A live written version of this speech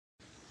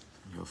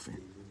יופי. Bam bam bam bam bam.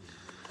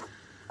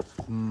 Ay ay ay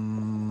ay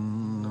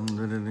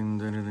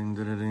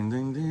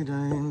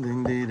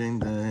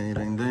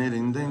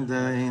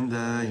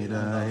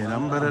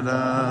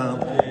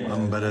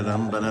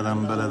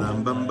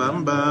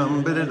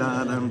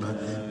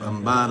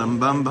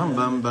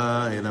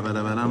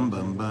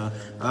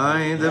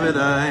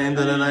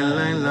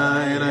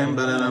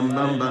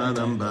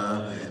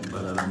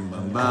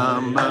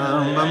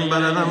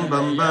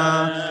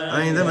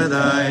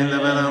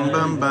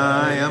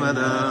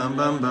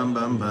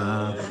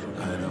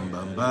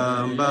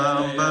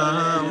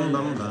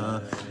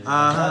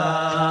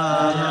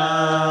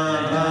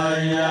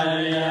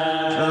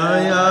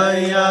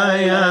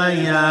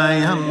ay ay.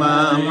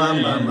 Bam bam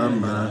bam bam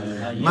bam.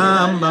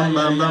 Bam bam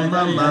bam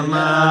bam bam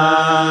bam.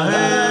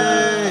 Hey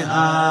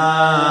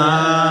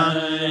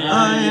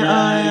ay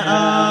ay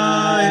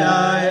ay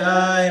ay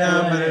ay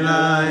ay.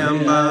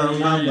 Bam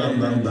bam bam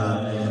bam bam bam.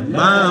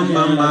 Bam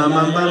bam bam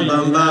bam bam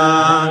bam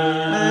bam.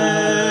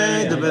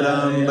 Hey da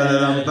bam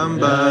bam bam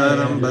bam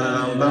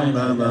bam bam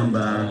bam bam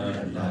bam.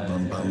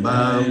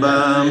 Bam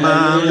bam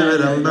bam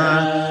bam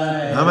bam.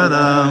 Bam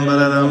bam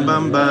bam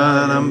bam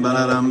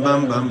bam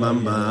bam bam bam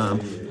bam.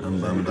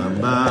 Bam bam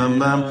bam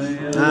bam.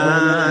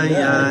 Ay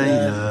ay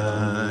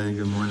ay.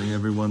 Good morning,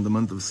 everyone. The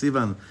month of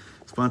Sivan,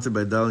 sponsored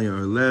by Dalia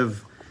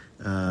Orlev,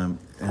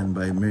 and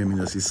by Miriam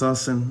Yossi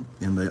Sasson,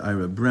 and by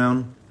Ira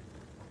Brown.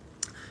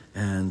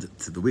 And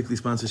to the weekly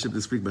sponsorship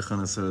this week by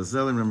Hachsharas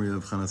Zeller, in memory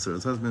of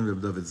Hachsharas' husband, Rebbe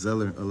David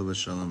Zeller, Olav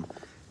Shalom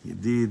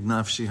Yedid,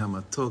 Nafshi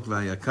Hamatok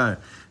Vayakar,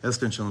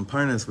 Esther and Shalom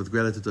Parnas, with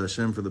gratitude to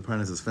Hashem for the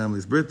Parnas'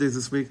 family's birthdays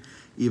this week.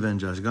 Eva and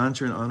Josh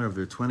Goncher, in honor of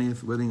their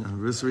 20th wedding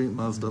anniversary.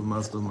 Mazel tov,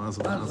 mazel tov,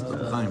 mazel tov, mazel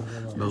tov, chaim.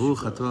 Baruch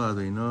atah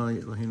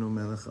Adonai Eloheinu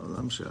melech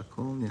haolam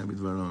she'akol nהיה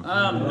bidvaro.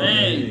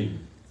 Amen.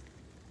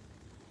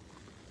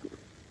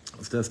 I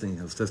was testing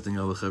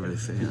all the chavrei.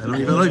 I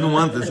don't even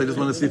want this. I just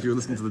want to see if you're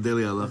listening to the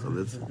daily halacha.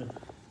 That's...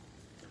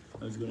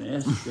 I was going to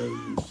ask,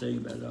 you were saying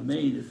about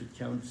Amen, if it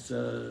counts,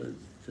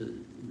 if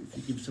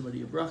you give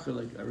somebody a bracha,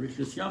 like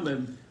Arichas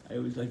Yamim, I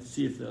always like to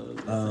see if they'll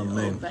say,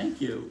 oh, thank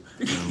you.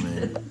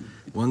 Amen.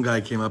 One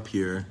guy came up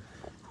here.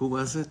 Who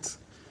was it?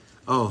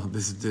 Oh,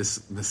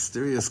 this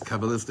mysterious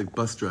Kabbalistic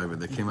bus driver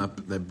that came up,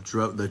 that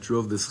drove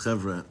this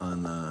chevra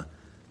on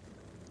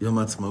Yom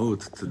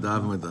Ha'atzmaut to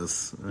daven with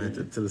us, right?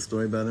 To the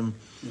story about him.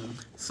 Yeah.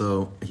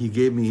 So he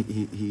gave me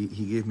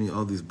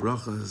all these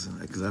brachas,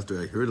 because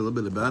after I heard a little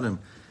bit about him,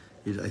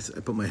 I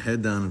put my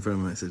head down in front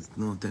of him. I said,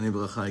 "No, Tani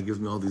Bracha." He gives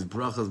me all these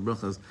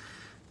brachas,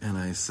 and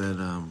I said,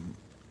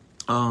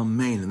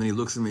 "Amen." And then he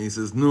looks at me. He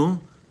says, "No."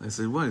 I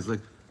said, "What?" He's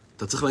like,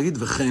 "Ta tzarich lagid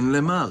v'chein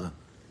lemar,"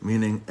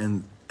 meaning,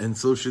 and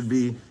so should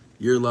be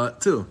your lot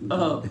too.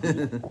 Oh.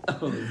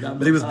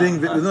 But he was being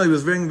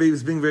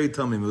very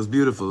tummy. It was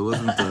beautiful. It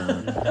wasn't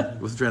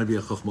trying to be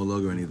a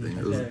chochmolog or anything.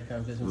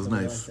 It was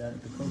nice.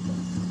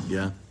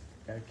 Yeah.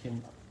 Guy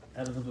came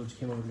out of the blue,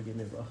 came over to give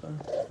me a bracha.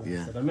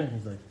 Yeah. I said, "Amen."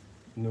 He's like,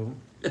 "No."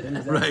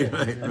 Right.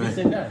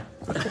 Same guy.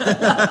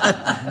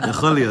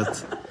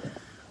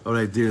 All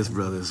right, dearest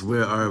brothers,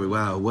 where are we?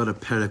 Wow, what a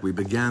perek. We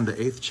began the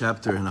 8th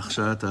chapter in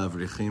Hachsharat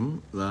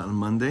Avrichim on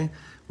Monday.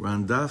 We're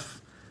on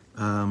Daf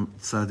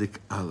Tzadik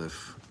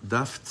Aleph.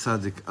 Daf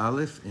Tzadik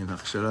Aleph in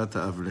Hachsharat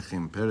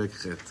Avrichim, perek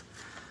Chet.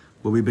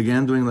 What we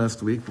began doing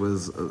last week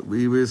was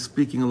we were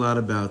speaking a lot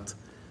about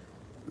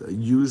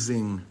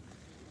using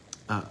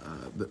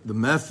the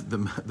method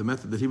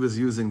that he was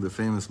using, the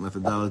famous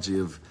methodology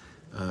of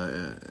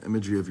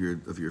imagery of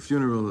your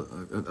funeral,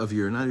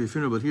 not your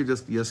funeral, but here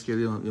just Yesker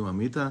Yom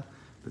Hamita,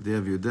 the day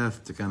of your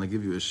death, to kind of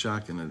give you a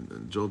shock and a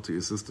jolt to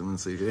your system and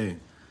say, hey,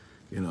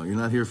 you're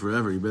not here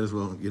forever. You better as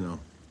well, you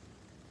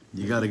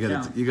got to get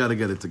it. You got to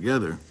get it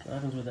together. What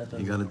happens with that?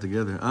 You got it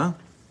together, huh?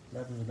 What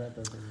happens with that?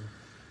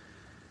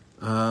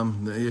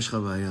 Yesh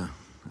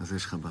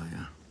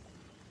chabaya.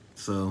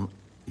 So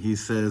he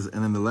says,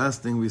 and then the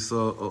last thing we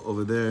saw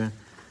over there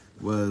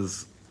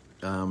was.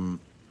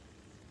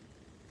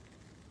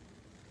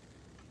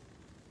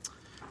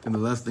 And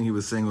the last thing he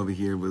was saying over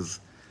here was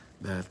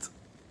that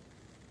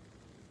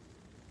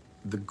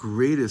the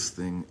greatest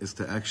thing is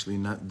to actually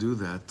not do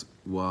that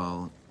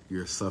while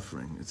you're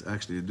suffering. It's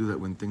actually to do that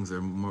when things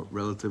are more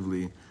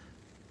relatively,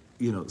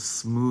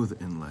 smooth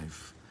in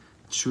life.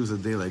 Choose a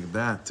day like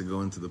that to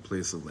go into the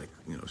place of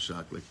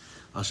shock. Like,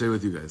 I'll share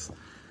with you guys.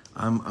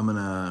 I'm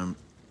gonna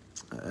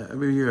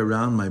every year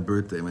around my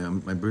birthday.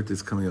 My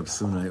birthday's coming up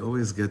soon. I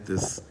always get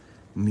this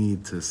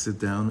need to sit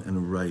down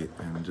and write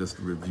and just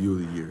review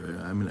the year.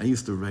 I mean, I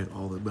used to write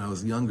when I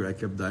was younger. I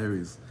kept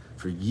diaries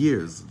for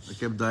years. I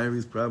kept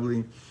diaries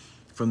probably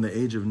from the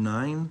age of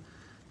 9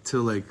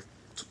 till like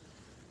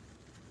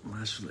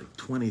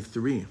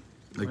 23,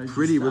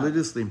 pretty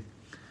religiously.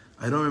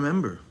 I don't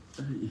remember.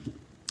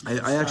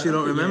 I actually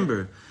don't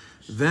remember.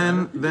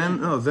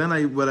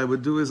 What I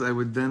would do is I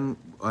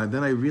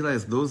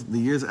realized the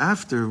years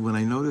after, when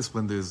I noticed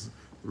when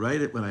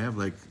I have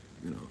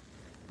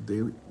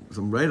daily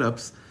some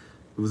write-ups,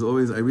 it was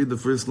always, I read the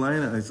first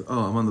line, and I say,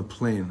 I'm on the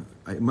plane.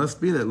 It must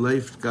be that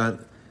life got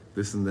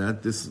this and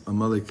that. This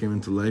Amalek came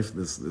into life,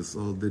 this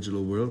whole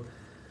digital world.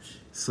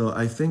 So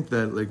I think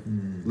that like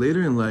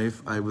later in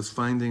life, I was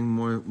finding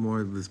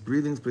more of this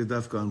breathing space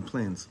dafka on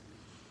planes.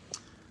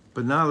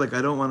 But now, like,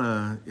 I don't want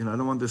to, I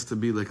don't want this to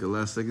be like a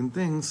last second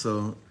thing.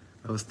 So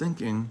I was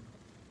thinking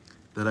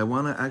that I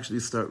want to actually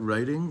start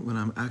writing when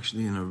I'm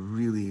actually in a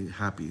really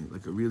happy,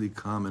 like a really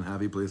calm and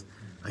happy place.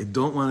 I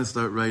don't want to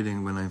start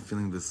writing when I'm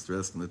feeling the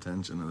stress and the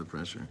tension and the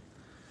pressure.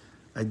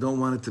 I don't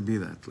want it to be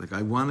that. Like,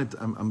 I want it,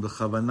 I'm the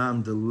chavana,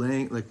 I'm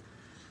delaying, like,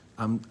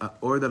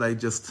 or that I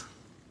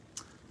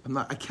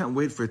can't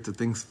wait for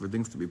things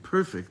to be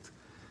perfect,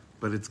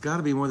 but it's got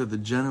to be more that the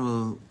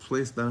general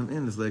place that I'm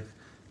in is like,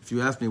 if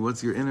you ask me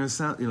what's your inner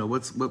sound,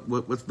 what's the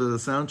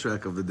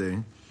soundtrack of the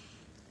day,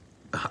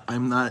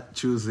 I'm not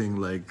choosing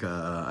like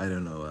I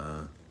don't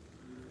know,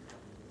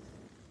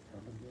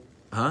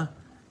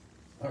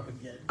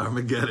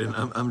 Armageddon.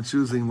 I'm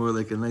choosing more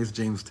like a nice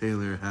James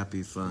Taylor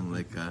happy song,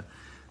 like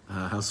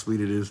how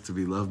sweet it is to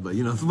be loved by,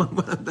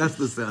 that's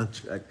the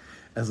soundtrack,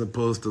 as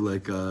opposed to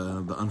like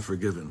the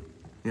Unforgiven,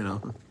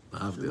 So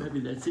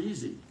maybe that's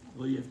easy.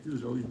 All you have to do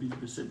is always be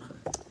b'simcha.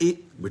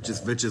 Which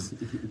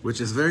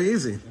is very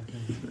easy.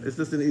 It's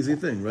just an easy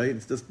thing, right?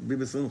 It's just be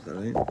b'simcha,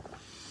 right?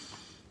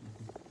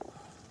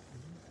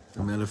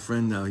 I met a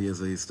friend now.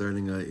 He's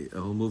starting a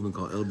whole movement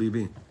called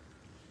LBB.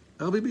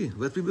 LBB,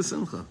 let's be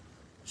b'simcha.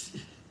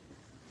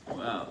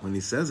 Wow. When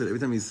he says it, every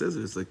time he says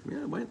it, it's like,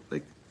 yeah, why?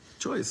 Like,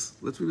 choice.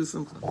 Let's be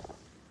b'simcha.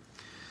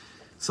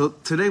 So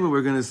today, what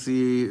we're going to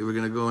see, we're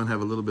going to go and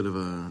have a little bit of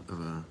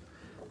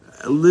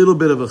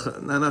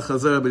not a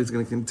chazara, but he's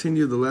going to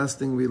continue the last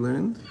thing we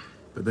learned,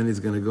 but then he's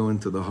going to go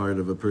into the heart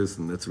of a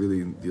person that's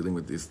really dealing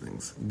with these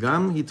things.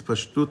 Gam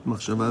hitpashtut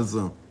machshava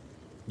zo.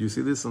 Do you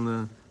see this on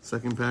the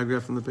second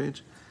paragraph on the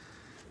page?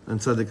 On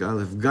Tzadik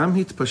Aleph. Gam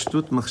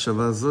hitpashtut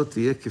machshava zo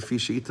tiyeh kefi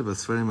she'ita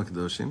b'sfarim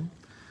הקדושים,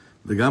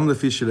 וגם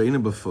לפי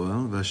שראינו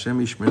בפועל,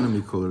 והשם ישמרנו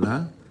מכל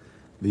רע,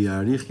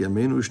 ויאריך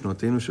ימינו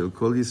ושנותינו של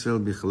כל ישראל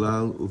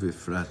בכלל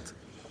ובפרט.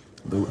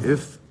 Though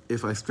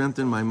if I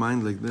strengthen my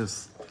mind like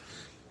this,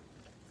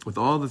 with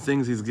all the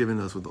things he's given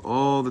us, with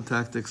all the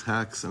tactics,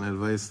 hacks, and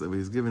advice that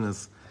he's given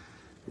us,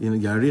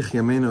 Yarich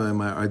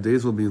Yameinu, our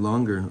days will be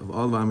longer, of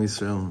all of Am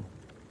Yisrael.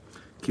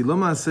 כי לא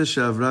מעשה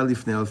שעברה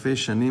לפני אלפי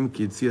שנים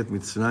כי הציע את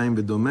מצרים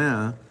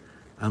ודומיה,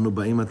 אנו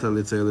באים עתה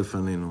לצייר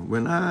לפנינו. We're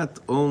not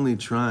only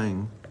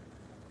trying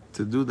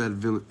to do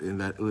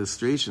that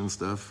illustration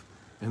stuff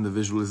and the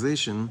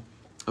visualization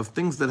of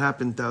things that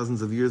happened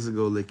thousands of years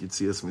ago, like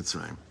Yitzias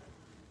Mitzrayim.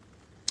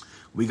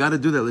 We got to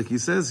do that, like he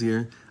says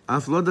here,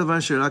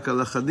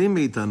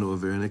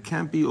 and it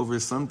can't be over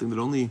something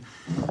that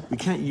we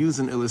can't use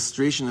an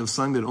illustration of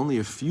something that only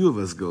a few of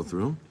us go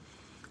through.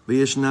 But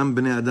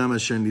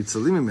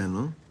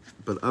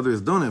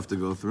others don't have to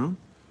go through.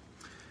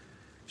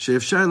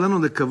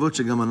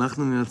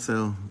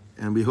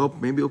 And we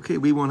hope maybe,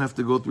 we won't have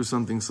to go through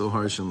something so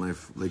harsh in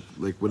life,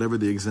 like whatever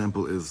the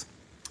example is.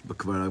 The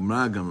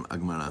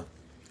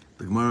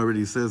Gemara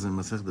already says in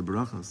Masech the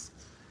Berachos,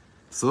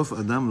 Sof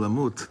Adam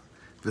lamut,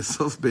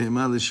 v'sof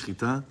behema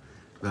l'shchita,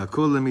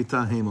 v'akol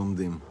lemita heim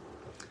omdim.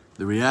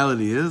 The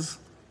reality is,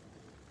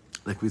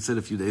 like we said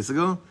a few days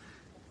ago,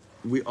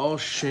 we all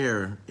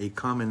share a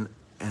common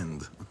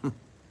end.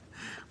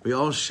 We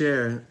all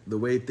share the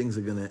way things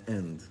are going to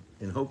end,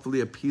 in hopefully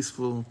a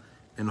peaceful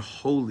and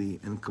holy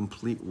and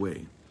complete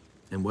way.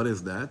 And what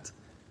is that?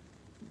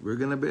 We're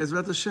going to be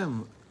Ezrat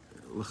Hashem.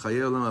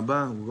 L'chayei olam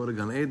haba, we'll go to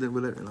Gan Eden,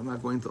 whatever. And I'm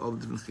not going to all the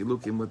different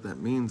chilukim, what that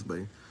means,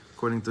 by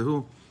according to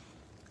who.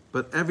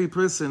 But every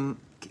person,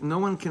 no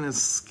one can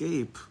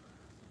escape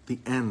the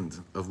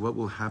end of what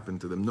will happen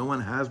to them. No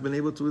one has been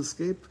able to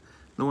escape.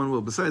 No one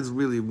will, besides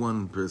really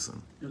one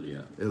person.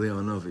 Eliyahu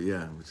Hanavi,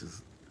 yeah, which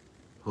is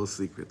the whole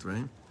secret,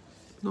 right?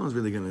 No one's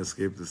really going to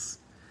escape this.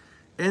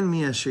 En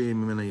mi asher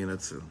mimena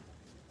yinatzil.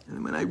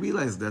 And when I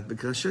realized that,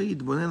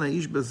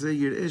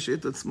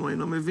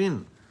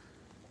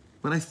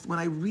 when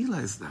I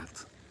realized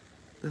that,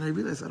 then I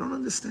realized I don't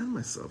understand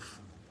myself.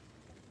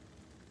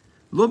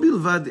 לא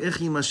בלבד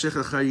איך יימשך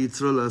אחר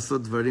יצרו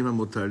לעשות דברים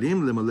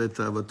המותרים למלא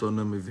תאוותו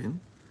מבין.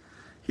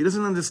 He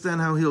doesn't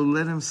understand how he'll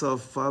let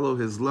himself follow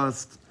his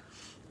lust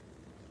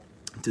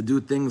to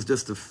do things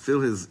just to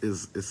fill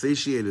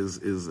satiate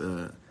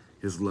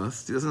his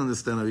lust. He doesn't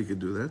understand how he could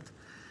do that.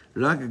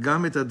 רק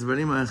גם את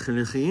הדברים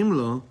ההכרחיים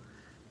לו,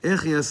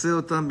 איך יעשה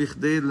אותם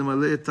בכדי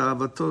למלא את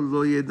תאוותו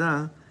לא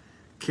ידע,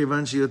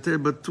 כיוון שיותר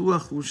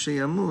בטוח הוא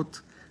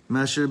שימות,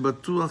 מאשר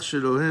בטוח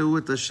שרואה הוא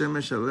את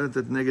השמש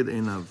הלטת נגד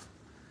עיניו.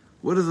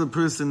 What does a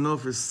person know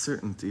for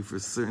certainty, for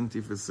certainty?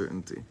 Tax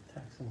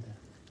and death.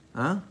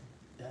 Huh?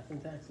 Death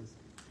and taxes.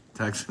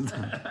 Tax and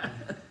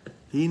death.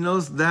 He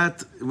knows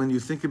that when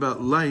you think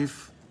about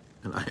life,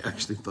 and I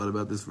actually thought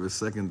about this for a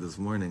second this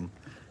morning,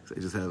 so I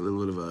just had a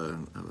little bit of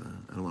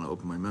I don't want to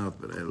open my mouth,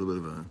 but I had a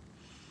little bit of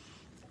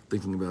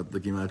thinking about the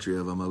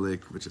gematria of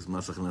Amalek, which is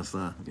Masach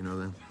Nasa. You know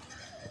that?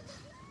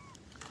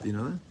 Do you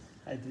know that?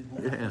 I did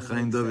not. Yeah,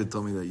 Chaim David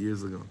told me that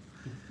years ago.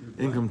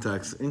 Income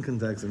tax in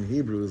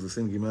Hebrew is the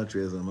same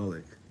gematria as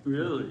Amalek.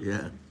 Really?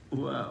 Yeah.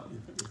 Wow.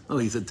 Oh,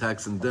 he said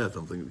tax and death.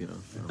 I'm thinking,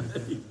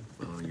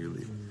 following your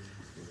lead.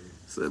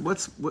 So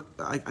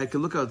I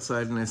could look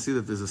outside and I see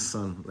that there's a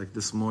sun, like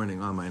this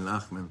morning. Oh, my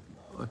Nachman.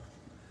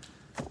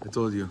 I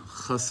told you,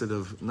 chassid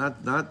of,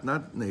 not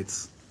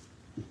Nates,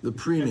 the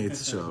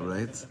pre-Nates show,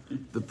 right?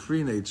 The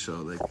pre-Nate show,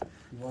 like.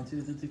 He wants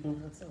you to take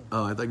him outside.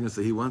 Oh, I thought you were going to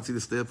say he wants you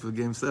to stay up for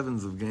game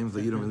 7s of games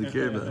that you don't really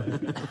care about.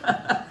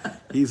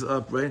 He's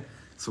up, right?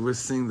 So we're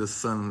seeing the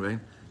sun, right?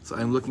 So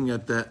I'm looking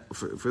at that.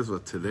 First of all,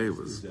 today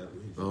was,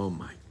 oh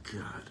my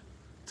God.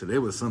 Today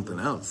was something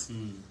else.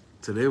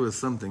 Today was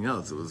something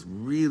else. It was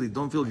really,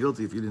 don't feel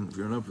guilty if you're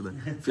not up for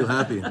that. Feel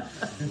happy.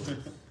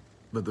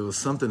 But there was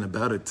something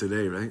about it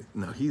today, right?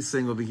 Now he's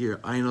saying over here,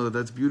 I know that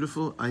that's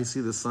beautiful. I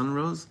see the sun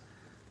rose.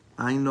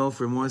 I know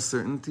for more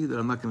certainty that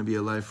I'm not going to be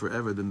alive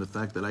forever than the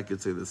fact that I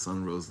could say the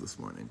sun rose this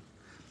morning.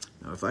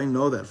 Now, if I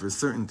know that for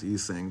certainty,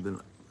 he's saying,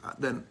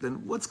 then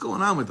what's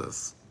going on with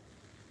us?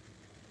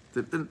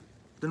 Then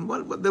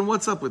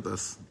what's up with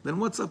us? Then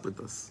what's up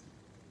with us?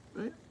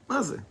 Right?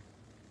 Maze.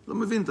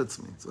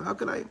 So how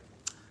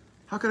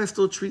could I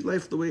still treat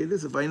life the way it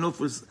is if I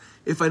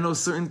know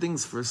certain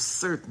things for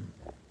certain?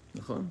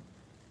 If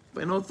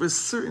I know for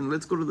certain,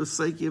 let's go to the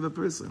psyche of a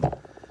person.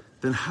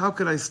 Then how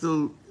could I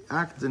still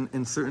act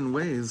in certain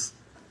ways,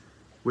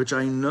 which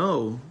I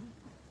know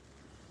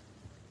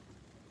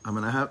I'm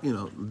going to have,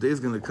 the day's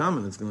going to come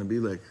and it's going to be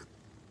like.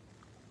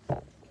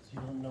 Because you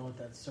don't know what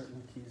that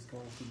certainty is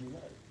going to be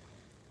like.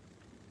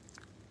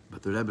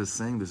 But the Rebbe is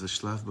saying there's a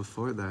shlaf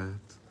before that.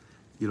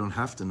 You don't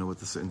have to know what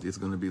the certainty is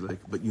going to be like,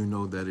 but you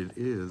know that it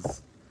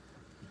is.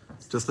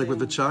 Just like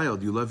with a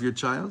child. You love your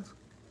child?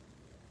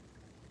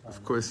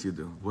 Of course you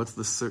do. What's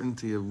the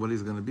certainty of what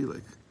he's going to be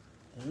like?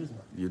 There is none.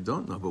 You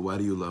don't know, but why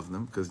do you love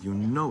them? Because you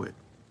know it.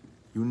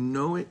 You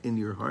know it in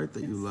your heart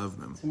that you love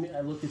them. To me,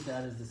 I look at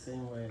that as the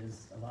same way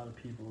as a lot of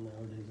people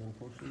nowadays,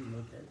 unfortunately,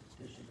 look at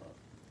Yeshiva.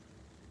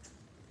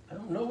 I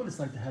don't know what it's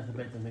like to have the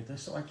Beit HaMikdash,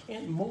 so I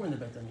can't mourn the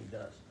Beit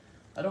HaMikdash.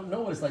 I don't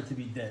know what it's like to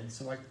be dead,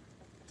 so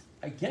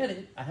I get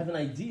it. I have an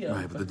idea.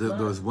 Right, but there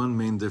was one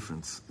main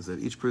difference, is that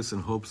each person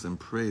hopes and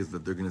prays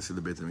that they're going to see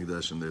the Beit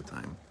HaMikdash in their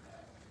time.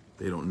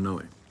 They don't know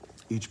it.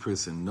 Each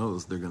person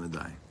knows they're going to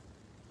die.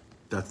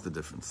 That's the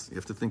difference. You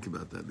have to think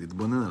about that.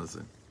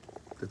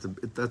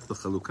 That's the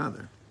chalukah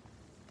there.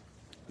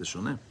 The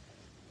shoneh.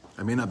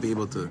 I may not be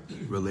able to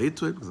relate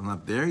to it because I'm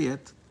not there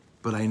yet,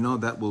 but I know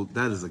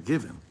that is a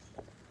given.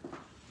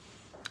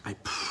 I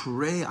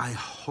pray, I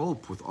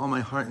hope with all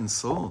my heart and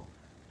soul,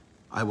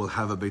 I will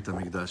have a Beit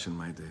HaMikdash in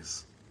my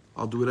days.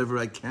 I'll do whatever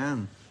I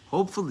can.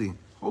 Hopefully.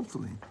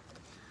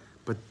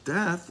 But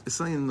death is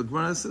something the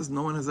Gemara says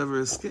no one has ever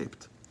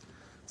escaped.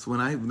 So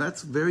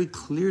that's very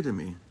clear to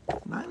me.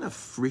 Not in a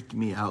freak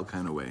me out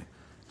kind of way.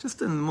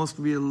 Just in the most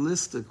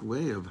realistic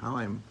way of how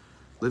I'm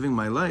living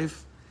my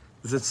life.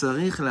 It's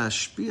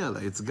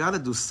got to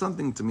do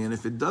something to me, and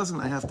if it doesn't,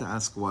 I have to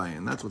ask why.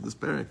 And that's what this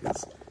parak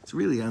is. It's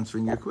really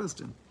answering your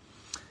question.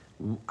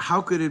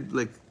 How could it,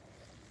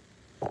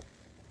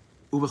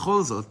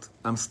 Ubechol zot,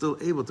 I'm still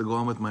able to go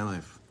on with my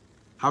life.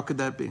 How could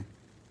that be?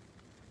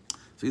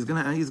 So he's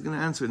gonna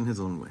answer it in his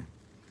own way.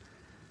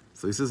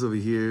 So he says over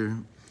here,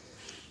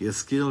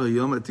 יזכיר לו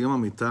יום את יום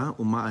המיטה,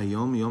 ומה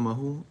היום יום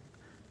ההוא,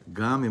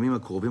 גם ימים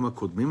הקרובים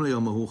הקודמים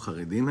ליום ההוא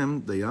חרדים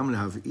הם, דיים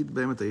להבעיד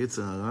בהם את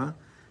היצר הרע,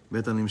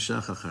 ואת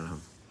הנמשך אחריו.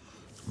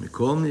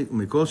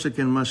 מכל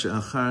שכן מה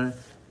שאחר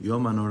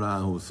יום הנורא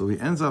ההוא. So he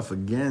ends off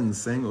again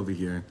saying over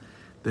here,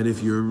 that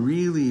if you're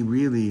really,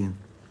 really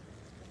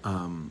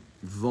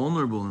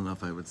vulnerable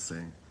enough, I would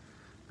say,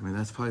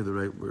 that's probably the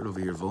right word over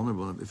here,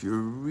 vulnerable. If you're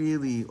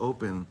really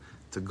open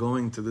to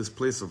going to this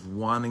place of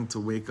wanting to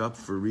wake up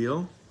for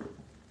real,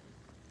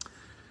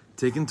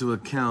 take into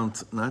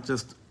account not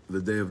just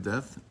the day of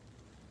death,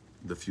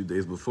 the few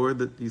days before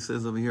that he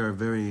says over here are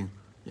very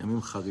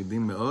yamim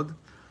charidim me'od,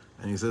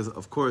 and he says,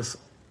 of course,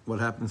 what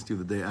happens to you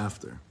the day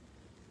after,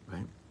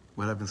 right?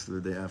 What happens to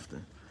the day after?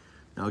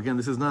 Now again,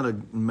 this is not a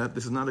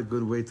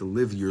good way to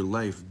live your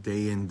life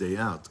day in, day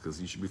out,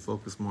 because you should be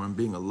focused more on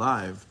being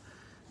alive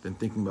than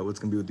thinking about what's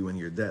going to be with you when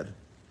you're dead.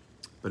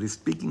 But he's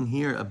speaking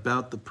here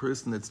about the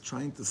person that's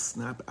trying to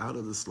snap out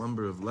of the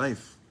slumber of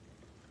life.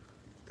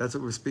 That's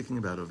what we're speaking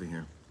about over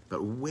here.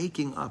 About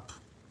waking up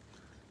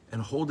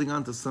and holding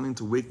on to something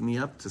to wake me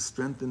up, to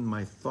strengthen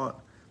my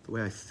thought, the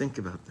way I think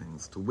about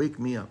things, to wake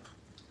me up.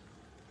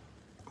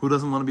 Who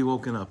doesn't want to be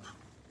woken up?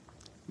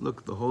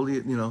 Look, the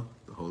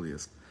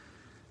holiest.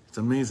 It's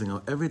amazing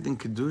how everything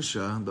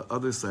Kedusha, the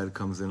other side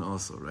comes in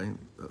also, right?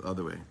 The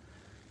other way.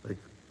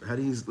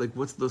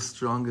 What's the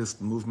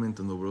strongest movement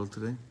in the world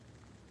today?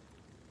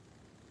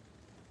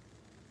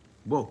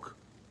 Woke.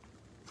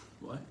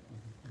 What?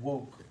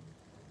 Woke.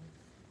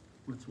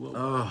 What's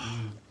woke?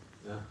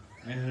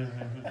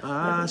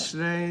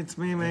 אשרי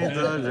תמימי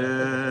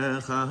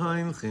דרך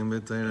ההולכים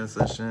בתורת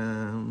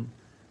השם.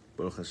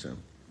 Baruch Hashem.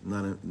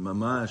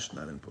 Mamash,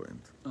 not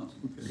important. Oh,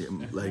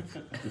 okay.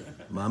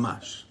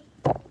 Mamash.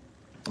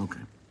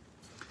 Okay.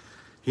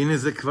 הנה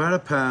זה כבר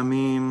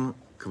פעמים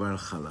כבר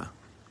חלה.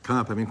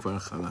 כמה פעמים כבר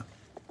חלה.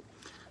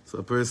 So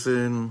a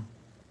person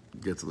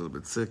gets a little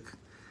bit sick.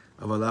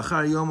 אבל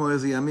לאחר יום או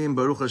איזה ימים,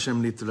 ברוך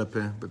השם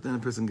להתרפא. But then a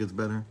person gets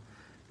better.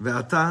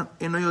 ועתה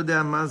אינו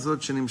יודע מה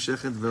זאת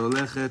שנמשכת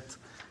והולכת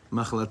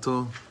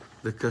מחלתו,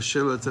 וקשה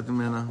לו לצאת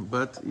ממנה,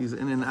 but he's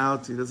in and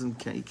out, he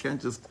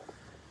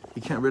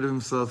can't rid of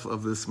himself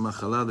of this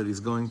מחלה that he's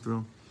going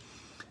through.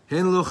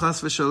 הן לו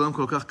חס ושלום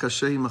כל כך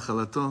קשה עם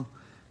מחלתו,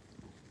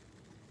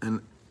 and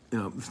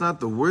it's not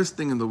the worst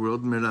thing in the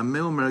world,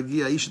 מרמה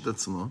ומרגיע איש את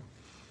עצמו,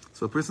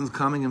 so a person's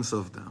calming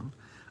himself down,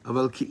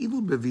 אבל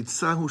כאילו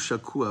בביצה הוא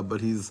שקוע,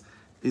 but he's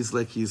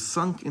like he's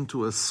sunk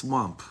into a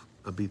swamp.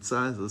 A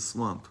ביצה is a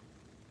swamp.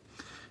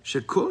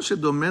 שכל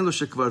שדומה לו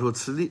שכבר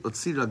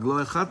הוציא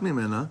רגלו אחת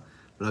ממנה,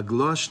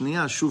 רגלו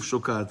השנייה שוב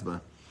שוקעת בה.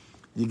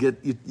 You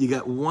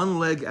got one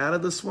leg out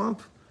of the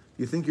swamp,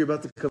 you think you're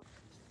about to come.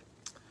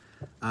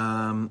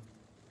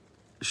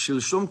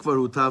 שלשום כבר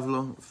הוטב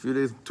לו,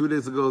 2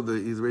 days ago,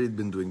 he's already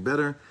been doing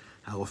better.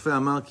 הרופא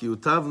אמר כי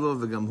הוטב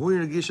לו, וגם הוא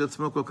הרגיש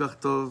עצמו כל כך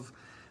טוב,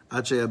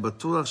 עד שהיה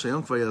בטוח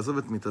שהיום כבר יעזוב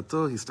את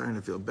מיטתו, he's starting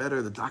to feel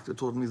better, the doctor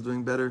told him he's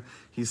doing better,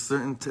 he's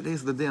certain,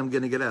 today's the day I'm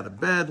going to get out of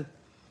bed.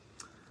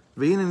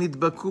 והנה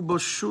נדבקו בו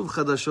שוב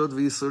חדשות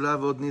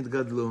וייסוריו עוד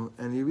נתגדלו.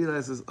 And he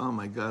realizes, oh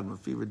my God, my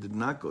fever did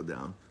not go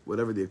down,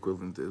 whatever the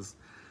equivalent is,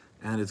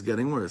 and it's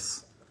getting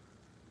worse.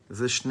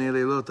 זה שני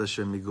לילות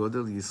אשר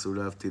מגודל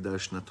ייסוריו תדע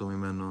שנתו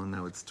ממנו.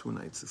 Now it's 2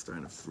 nights, he's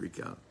starting to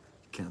freak out.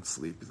 He can't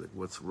sleep. He's like,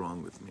 what's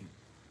wrong with me?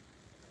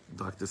 The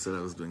doctor said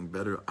I was doing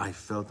better. I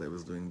felt I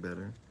was doing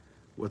better.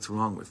 What's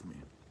wrong with me?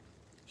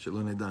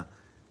 שלא נדע.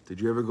 Did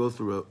you ever go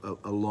through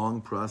a long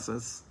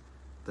process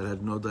that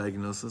had no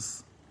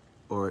diagnosis?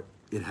 Or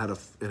it had a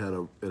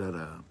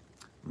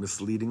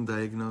misleading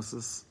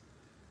diagnosis,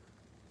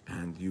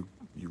 and you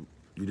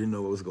didn't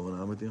know what was going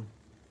on with you,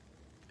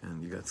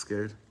 and you got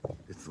scared?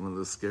 It's one of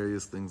the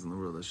scariest things in the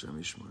world, Hashem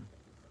Yishmar,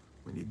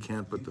 when you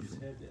can't put the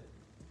thing. Had that.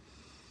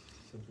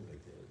 Something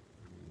like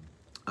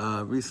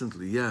that.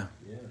 Recently, yeah.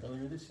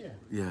 Earlier this year.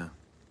 Yeah.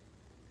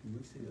 You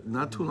say that.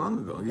 Not too long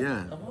ago.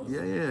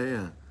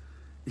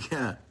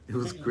 Yeah, it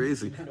was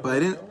crazy.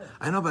 But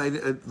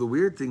the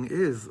weird thing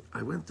is,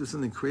 I went through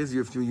something crazy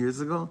a few years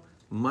ago,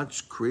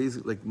 much crazy,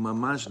 like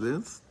mamash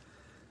this,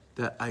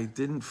 that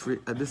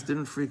this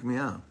didn't freak me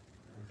out.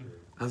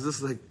 I was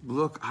just like,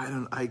 look,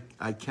 I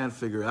can't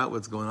figure out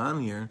what's going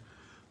on here,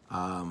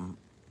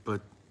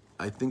 but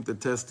I think the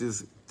test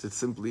is to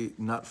simply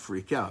not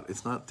freak out.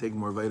 It's not take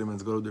more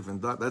vitamins, go to a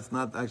different doctor. That's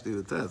not actually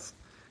the test,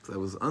 because I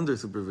was under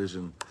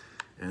supervision,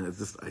 and it's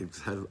just I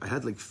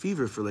had like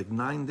fever for like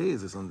 9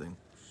 days or something.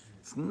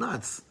 It's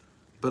nuts.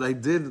 But I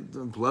did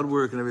blood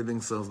work and everything,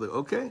 so I was like,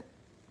 okay.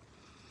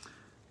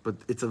 But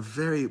it's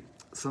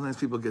sometimes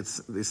people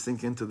they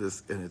sink into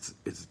this, and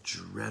it's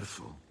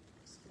dreadful.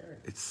 Scary.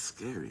 It's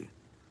scary,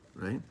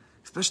 right?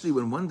 Especially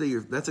when one day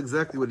that's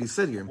exactly what he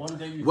said here. One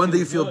day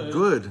you feel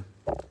good.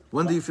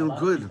 One day you feel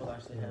good. People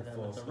actually had that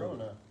with the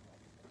Rona.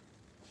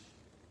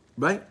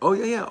 Right? Oh,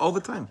 yeah, all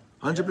the time.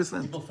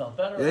 100%. People felt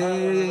better.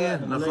 Yeah.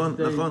 And the next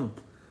day- Nachon.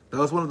 That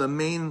was one of the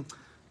main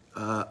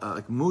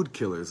like mood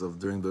killers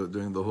during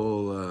the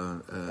whole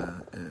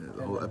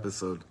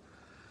episode.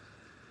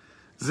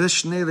 זה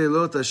שני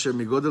לילות אשר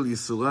מגודל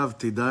ייסוריו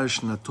תדע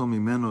שנתו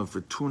ממנו.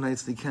 For 2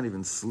 nights he can't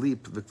even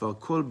sleep, וכבר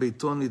כל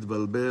ביתו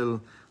נתבלבל,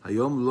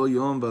 היום לא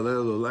יום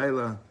והלילה לא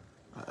לילה.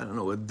 I don't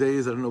know what day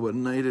is, I don't know what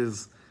night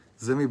is.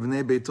 זה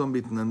מבני ביתו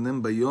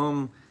מתננם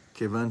ביום,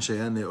 כיוון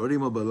שהיה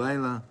נאורים או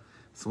בלילה.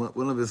 So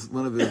one of his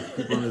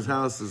people in his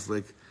house is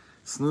like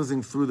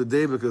snoozing through the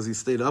day because he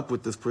stayed up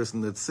with this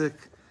person that's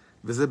sick.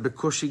 וזה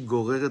בקושי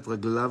גורר את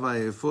רגליו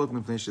העייפות,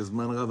 מפני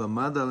שזמן רב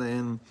עמד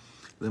עליהן,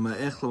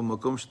 למעך לו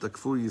במקום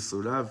שתקפו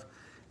ייסוריו.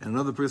 And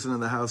another person in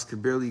the house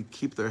could barely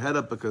keep their head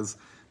up because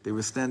they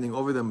were standing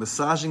over them,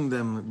 massaging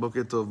them,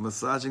 Boker Tov,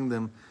 massaging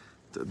them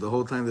the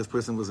whole time this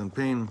person was in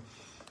pain.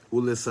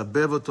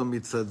 ולסבב אותו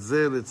מצד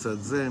זה לצד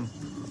זה.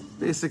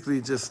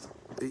 Basically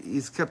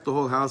he's kept the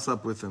whole house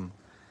up with him.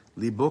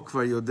 ליבו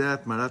כבר יודע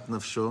את מרת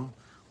נפשו,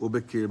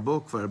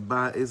 ובקרבו כבר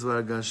בא איזו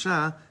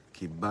הרגשה,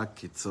 כי בא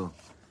קיצו.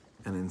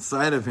 And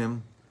inside of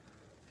him,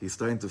 he's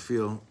starting to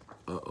feel,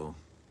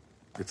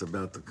 it's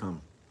about to come.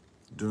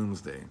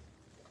 Doomsday.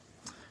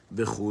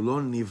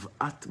 וכולו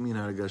נבעט מן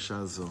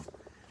הרגשה זו.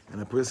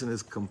 And a person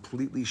is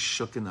completely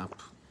shooken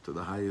up to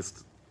the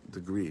highest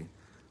degree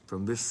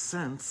from this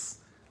sense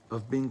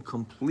of being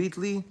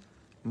completely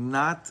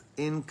not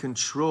in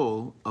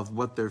control of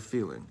what they're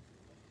feeling.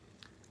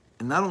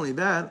 And not only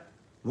that,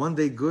 1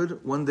 day good,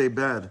 1 day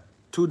bad.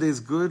 2 days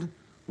good,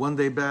 1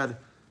 day bad.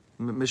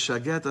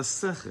 Mishaget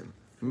as-sechel.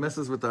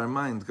 Messes with our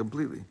mind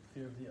completely.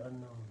 Fear of the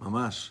unknown.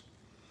 Mamash.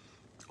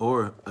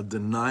 Or a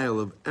denial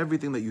of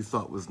everything that you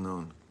thought was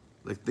known.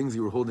 Like things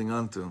you were holding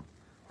on to.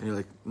 And you're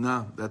like,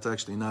 no, that's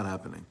actually not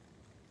happening.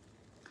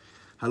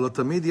 So a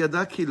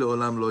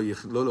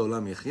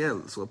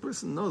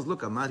person knows,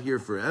 look, I'm not here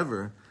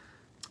forever.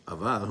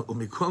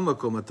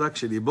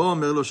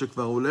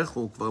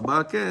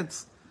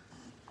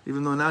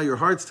 Even though now your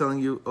heart's telling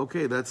you,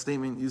 okay, that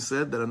statement you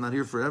said that I'm not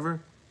here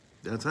forever,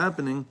 that's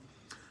happening.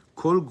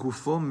 Kol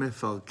gufo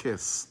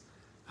mefarkes.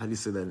 How do you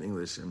say that in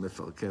English?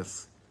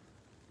 Mefarkes.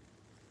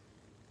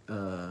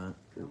 Like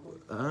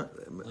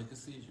a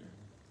seizure.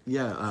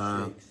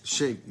 Yeah,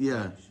 shake.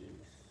 Yeah.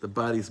 the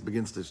body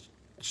begins to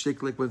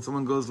shake like when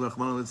someone goes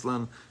Rahman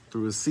al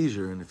through a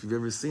seizure. And if you've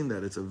ever seen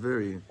that, it's a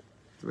very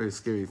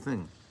scary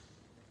thing.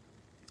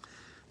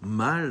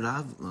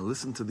 Now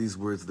listen to these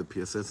words the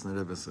Piasetzner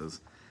Rebbe says.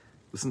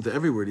 Listen to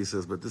every word he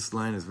says, but this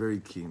line is very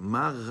key.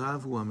 Ma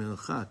rav hu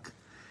hamerchak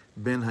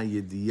ben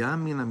hayediya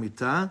min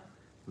hamita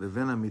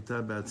leven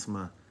hamita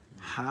be'atzma.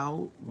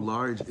 How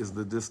large is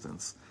the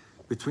distance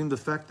between the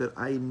fact that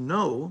I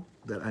know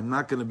that I'm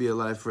not going to be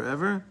alive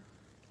forever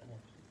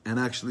and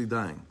actually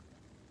dying?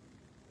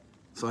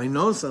 So I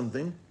know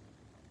something.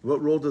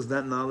 What role does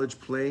that knowledge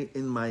play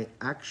in my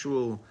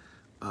actual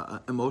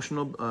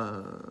emotional,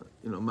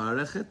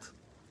 ma'arechet?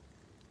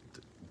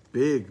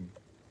 Big,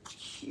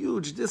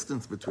 huge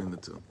distance between the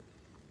two.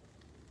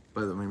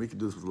 By the way, we could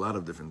do this with a lot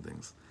of different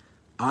things.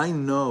 I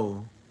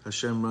know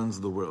Hashem runs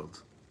the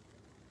world.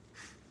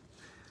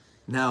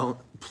 Now,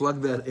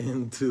 plug that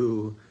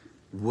into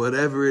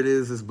whatever it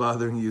is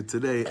bothering you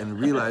today and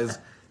realize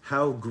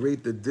how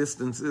great the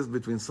distance is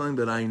between something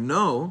that I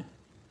know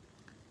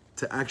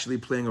to actually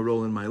playing a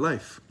role in my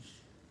life.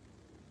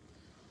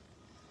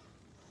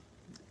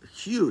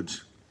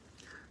 Huge.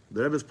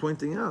 The Rebbe is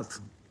pointing out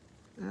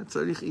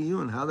tzarich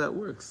iyun, how that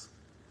works.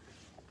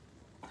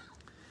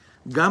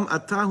 Gam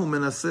ata hu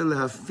menaseh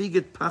lehafig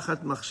et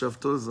pachat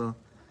machshavto zo.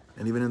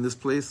 And even in this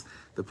place,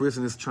 the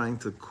person is trying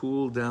to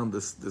cool down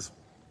this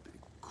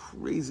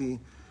crazy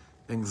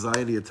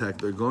anxiety attack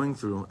they're going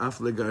through. Af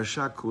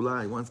legarsha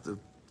kula, he wants to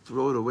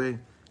throw it away,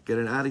 get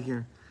it out of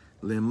here.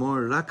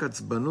 Lemor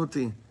rakatz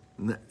banuti.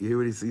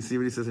 You see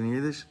what he says in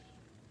Yiddish?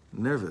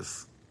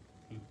 Nervous.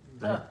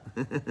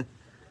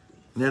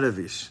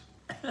 Nervish.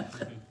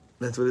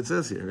 That's what it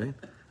says here, right?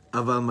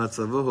 Aval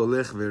matzavo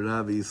holech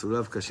ve'ra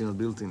v'yisurav kashim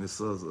bilti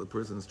nisaz. The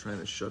person is trying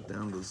to shut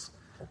down those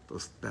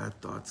bad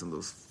thoughts and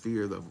those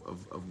fear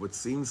of what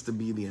seems to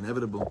be the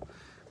inevitable,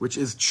 which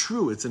is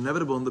true. It's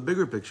inevitable in the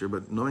bigger picture,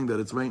 but knowing that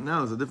it's right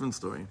now is a different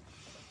story.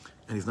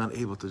 And he's not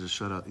able to just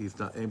shut out. He's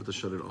not able to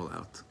shut it all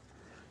out.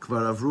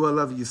 Kvar avru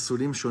alav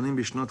yisurim shonim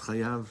bishnot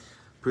chayav.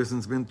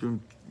 Person's been through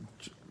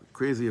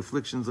crazy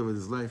afflictions over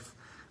his life.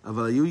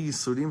 Aval ayu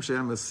yisurim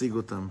sheyam masig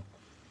otam.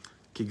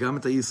 כי גם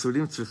את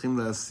הייסורים צריכים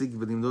להשיג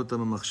ולמדוד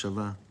אותם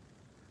במחשבה.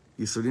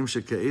 ייסורים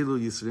שכאלו,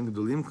 ייסורים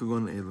גדולים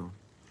כגון אלו.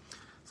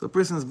 So a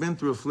person has been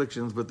through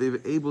afflictions, but they're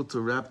able to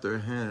wrap their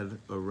head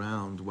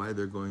around why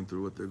they're going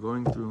through what they're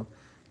going through,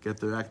 get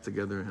their act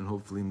together, and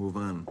hopefully move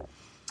on.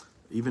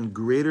 Even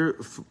greater,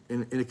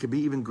 and it could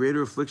be even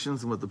greater afflictions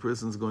than what the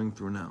person's going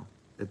through now,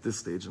 at this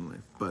stage in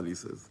life. But he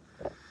says,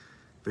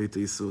 ואת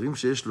הייסורים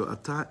שיש לו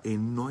עתה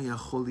אינו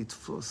יכול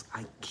לתפוס.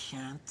 I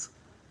can't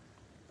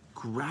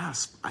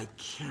grasp, I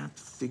can't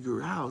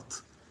figure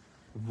out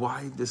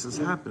why this is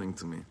happening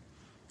to me.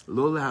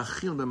 לא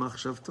להכיל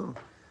במחשבתו.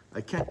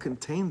 I can't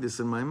contain this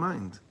in my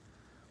mind.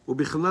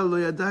 ובכלל לא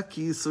ידע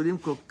כי ייסורים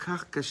כל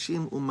כך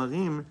קשים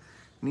ומרים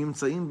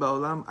נמצאים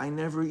בעולם. I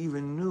never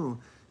even knew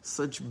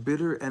such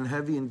bitter and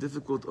heavy and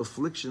difficult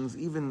afflictions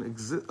even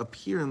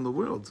appear in the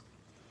world.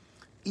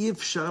 אי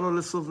אפשר לו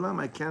לסובלם.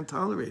 I can't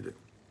tolerate it.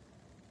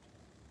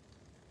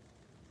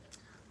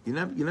 You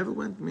never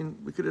went, I mean,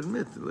 we could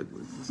admit,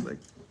 it's like,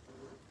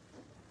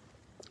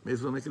 may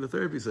as well make it a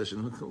therapy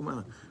session.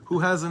 Who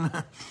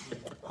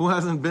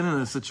hasn't been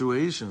in a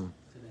situation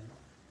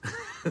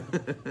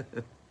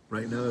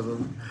right now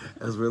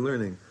as we're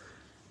learning?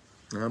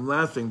 I'm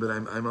laughing, but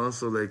I'm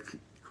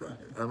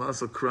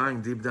also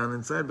crying deep down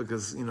inside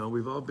because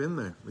we've all been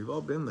there. We've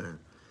all been there,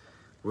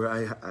 where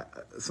I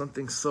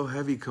something so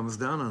heavy comes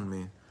down on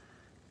me,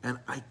 and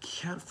I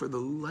can't for the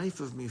life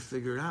of me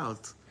figure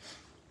out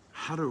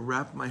how to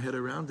wrap my head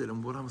around it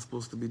and what I'm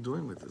supposed to be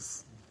doing with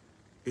this.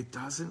 It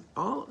doesn't.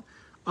 All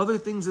other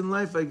things in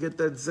life, I get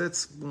that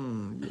zetz.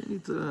 You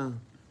need to.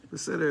 We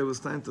said it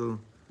was time to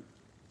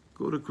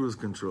go to cruise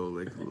control,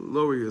 like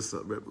lower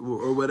yourself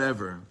or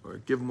whatever, or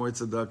give more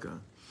tzedakah.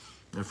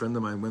 A friend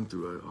of mine went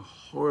through a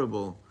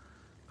horrible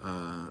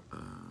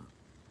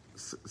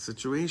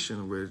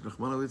situation where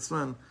Rahman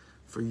al-Islam,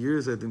 for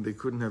years I think they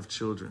couldn't have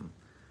children,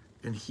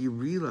 and he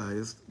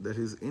realized that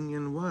his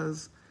inyan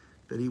was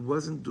that he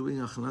wasn't doing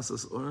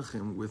achnasas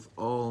orchim with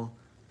all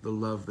the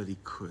love that he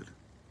could.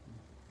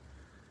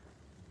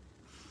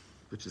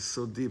 Which is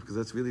so deep, because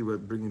that's really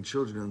what bringing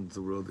children into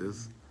the world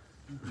is.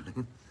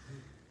 Right?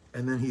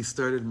 And then he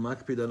started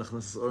makpid on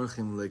achnasas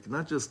orchim, like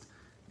not just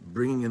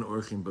bringing in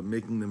orchim, but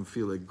making them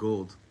feel like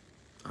gold.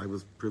 I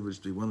was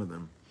privileged to be one of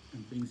them.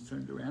 And things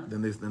turned around?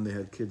 Then they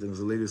had kids, and it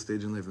was a later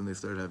stage in life, and they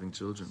started having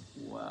children.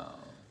 Wow.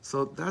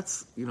 So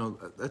that's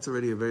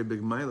already a very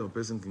big milo. A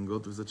person can go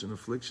through such an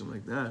affliction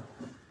like that,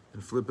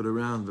 and flip it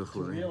around. To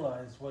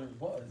realize what it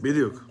was.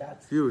 Biduk.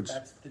 Huge.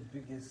 That's the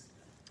biggest.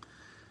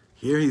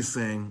 Here he's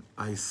saying,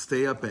 I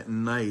stay up at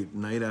night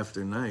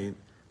after night,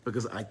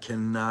 because I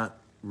cannot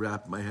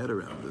wrap my head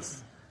around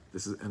this.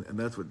 This is, and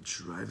that's what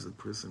drives a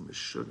person with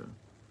sugar.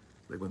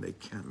 Like when they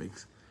can't make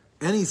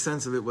any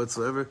sense of it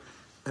whatsoever.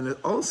 And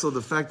also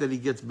the fact that he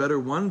gets better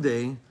one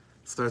day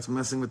starts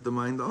messing with the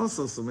mind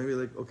also. So maybe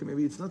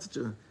maybe it's not such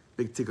a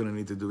big tikkun I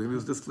need to do. Maybe it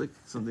was just like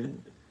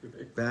something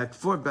back,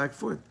 forth.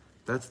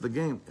 That's the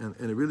game,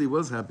 and it really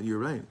was happening.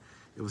 You're right.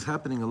 It was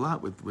happening a lot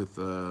with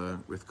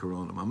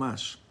Corona,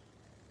 mamash.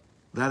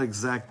 That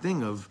exact thing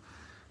of,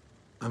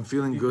 I'm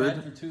feeling good.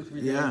 Bad for 2-3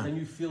 days, Yeah. then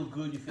you feel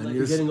good. You feel And like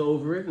you're you're getting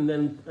over it, and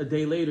then a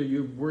day later,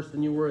 you're worse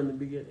than you were in the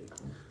beginning.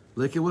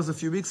 Like it was a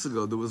few weeks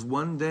ago. There was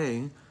one day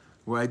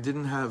where I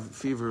didn't have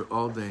fever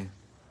all day.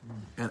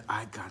 And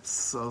I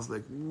was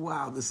like,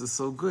 wow, this is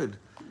so good.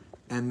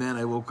 And then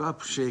I woke up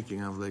shaking.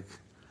 I was like,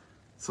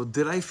 so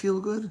did I feel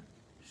good?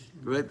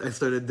 Right? I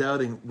started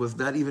doubting, was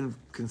that even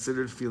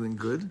considered feeling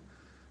good?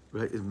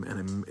 Right?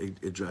 And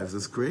it drives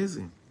us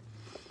crazy.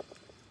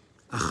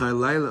 Achar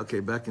Laila, okay,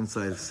 back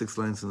inside, 6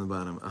 lines in the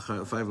bottom.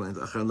 5 lines.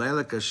 Achar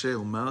Laila kashe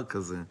umar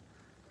kaze.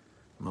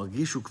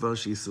 מרגיש הוא כבר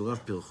שייסוריו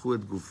פרחו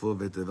את גופו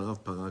ואת איבריו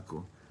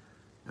פרקו.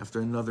 After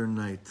another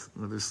night,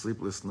 another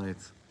sleepless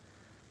night,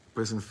 the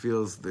person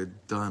feels they're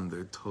done,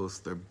 they're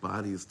toast, their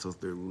body is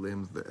toast, their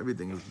limbs,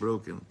 everything is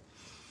broken.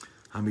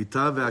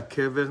 המיטה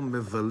והקבר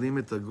מבלים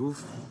את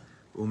הגוף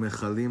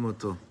ומכלים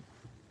אותו.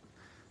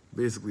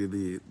 Basically,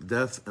 the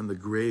death and the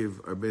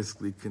grave are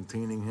basically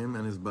containing him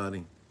and his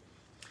body.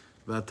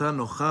 ואתה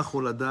נוכח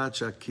הוא לדעת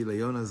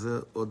שהכיליון הזה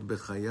עוד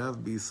בחייו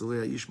בייסורי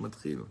האיש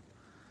מתחיל.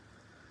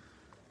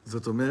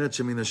 זאת אומרת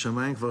שמן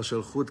השמיים כבר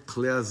שלחו את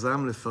כלי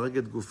הזעם לפרק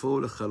את גופו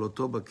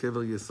ולכלותו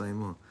בקבר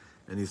יסיימו.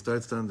 And he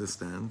starts to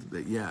understand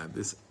that, yeah,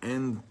 this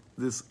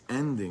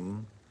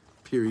ending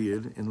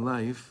period in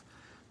life,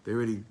 they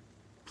already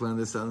planned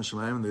this out in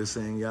Shemayim, and they're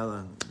saying,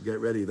 Yalla, get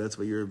ready, that's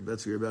what you're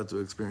about to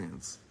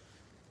experience.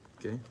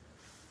 Okay?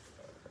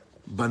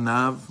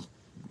 Banav,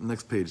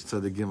 next page,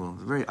 Tzadik Gimel.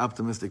 It's a very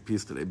optimistic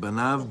piece today.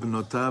 Banav,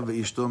 bnotav,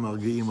 ve'ishto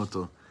margi'im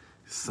oto.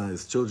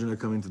 His children are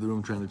coming to the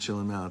room trying to chill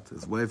him out.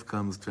 His wife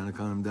comes trying to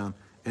calm him down.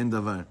 En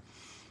davar,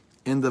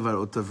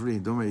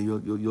 otavri. Don't worry,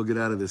 you'll get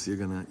out of this. You're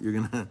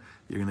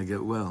gonna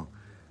get well.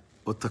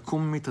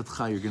 Otakum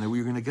mitatcha.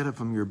 You're gonna get up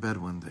from your bed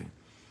one day.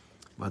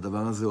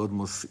 V'adavar hazeh od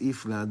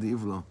mos'if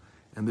le'adiv lo.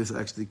 And this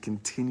actually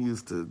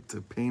continues to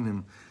pain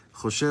him.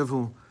 Choshev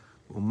hu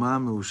u'ma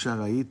meushar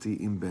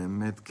hayiti im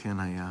be'emet ken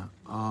haya.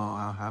 Oh,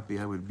 how happy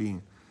I would be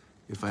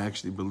if I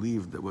actually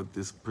believed that what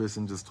this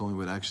person just told me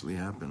would actually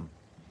happen.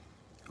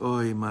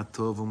 Oy,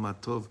 matov,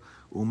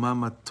 uma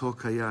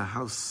matok haya.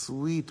 How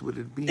sweet would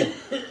it be?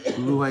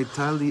 Lu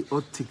hayta li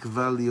ot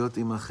tikva liot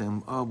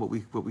imachem. Oh, what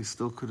we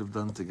still could have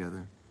done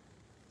together.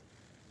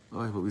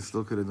 Oh, what we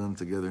still could have done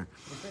together.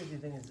 The crazy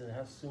thing is that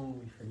how soon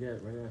we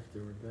forget right after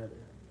we're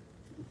better.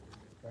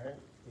 Right?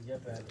 We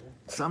get better.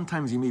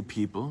 Sometimes you meet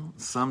people,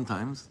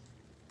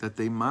 that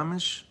they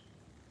mamish,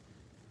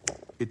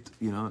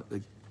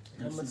 like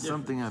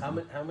something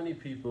happened. How many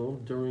people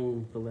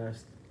during the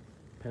last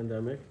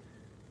pandemic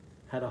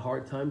had a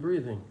hard time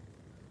breathing?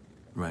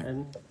 Right.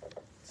 And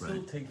still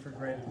Right. take for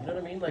granted. You know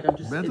what I mean? Like, I'm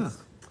just...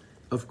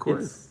 Of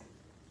course.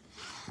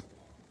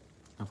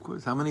 Of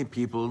course. How many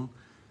people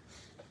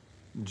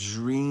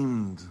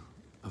dreamed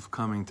of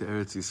coming to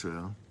Eretz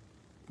Yisrael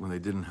when they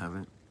didn't have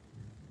it,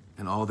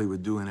 and all they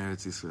would do in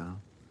Eretz Yisrael?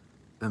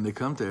 Then they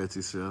come to Eretz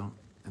Yisrael,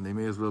 and they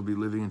may as well be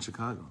living in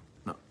Chicago.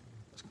 No,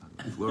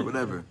 Chicago, Florida,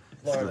 whatever.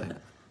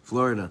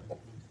 Florida.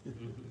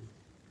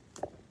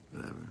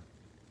 Whatever.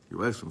 Your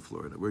wife's from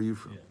Florida. Where are you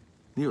from? Yeah.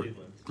 New York.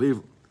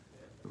 Cleveland.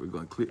 We're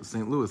going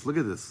St. Louis. Look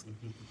at this.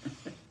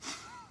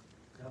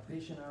 How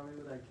patient are we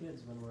with our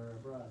kids when we're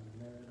abroad and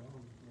they're at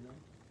home,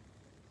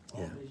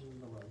 All Yeah. patients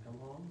in the world come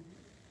home.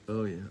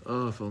 Oh, yeah.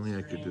 Oh, if only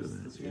I could do The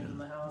that. screams in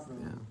the house.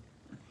 And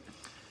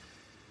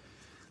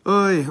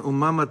אוי,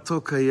 ומה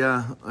מתוק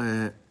היה,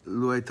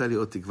 לו הייתה לי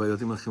עוד תקווה,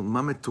 יודעים לכם,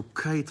 מה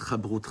מתוקה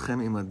התחברותכם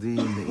עמדי,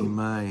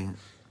 נעימיי,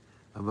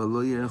 אבל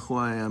לא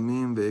ירחו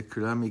הימים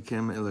ואקרא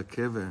מכם אל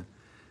הקבר.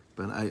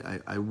 But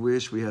I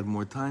wish we had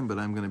more time, but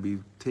I'm going to be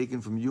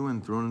taken from you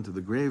and thrown into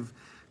the grave.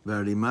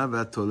 והרימה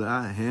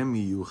והתולעה הם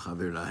יהיו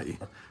חבריי.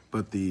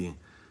 But the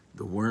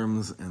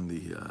worms and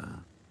the...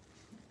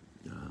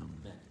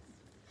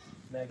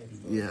 Maggots.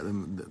 yeah,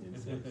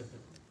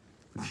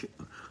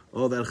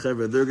 all that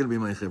chevra, they're going to be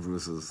my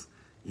chevrusas.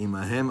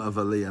 Imahem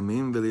avalei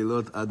yamim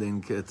velilot ad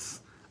ein ketz.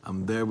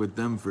 I'm there with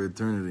them for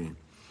eternity.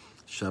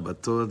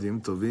 Shabbatot,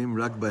 Yom Tovim,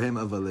 rak bahem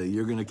avalei.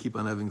 You're going to keep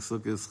on having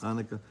Sukkot,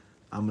 Chanukah.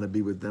 I'm going to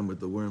be with them with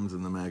the worms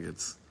and the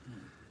maggots.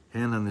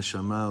 Hen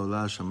haneshama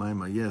ola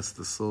shamayma. Yes,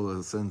 the soul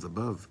ascends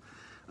above.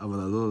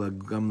 Aval alo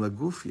gam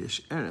laguf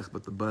yesh erech,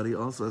 but the body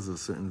also has a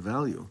certain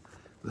value.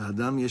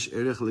 L'adam yesh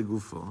erech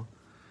legufo.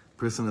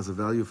 Person has a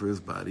value for his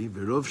body.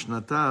 V'rov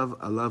shnatav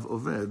alav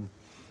oved.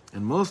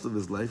 And most of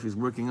his life he's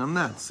working on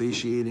that,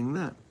 satiating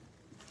that.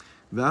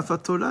 V'afa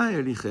Torah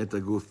ericha et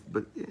aguf.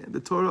 But the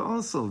Torah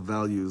also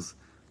values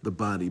the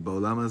body.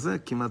 Ba'olam hazeh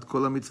kimat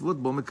kol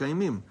hamitzvot bo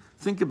mekayimim.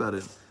 Think about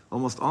it.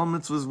 Almost all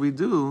mitzvahs we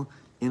do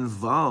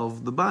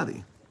involve the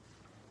body.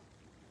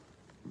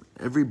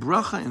 Every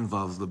bracha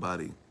involves the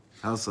body.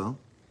 How so?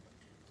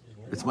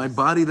 It's my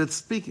body that's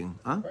speaking.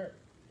 Huh?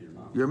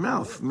 Your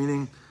mouth.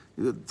 Meaning,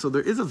 so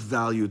there is a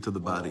value to the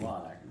body.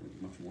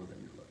 Much more than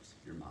your lips.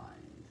 Your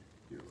mind,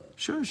 your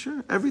lips.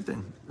 Sure.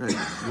 Everything. Right.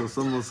 Well,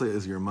 some will say,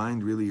 is your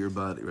mind really your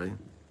body, right?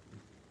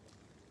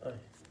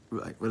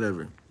 Right,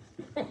 whatever.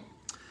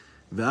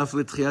 ואף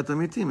לתחיית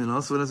המתים, and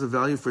also it has a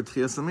value for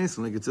תחיית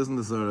המתים, like it says in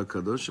the Zohar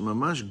HaKadosh,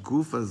 שממש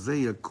גוף הזה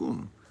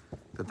יקום,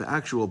 that the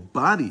actual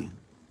body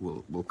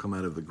will come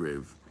out of the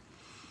grave.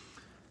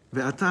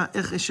 ועתה,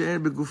 איך אשאר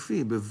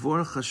בגופי,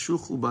 בבור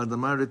חשוך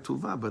ובאדמה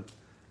רטובה, but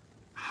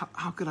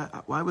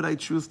why would I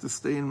choose to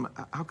stay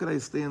how could I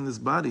stay in this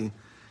body,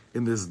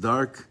 in this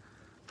dark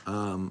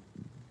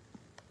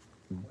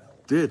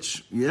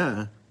ditch,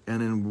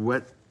 and in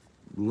wet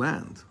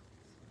land,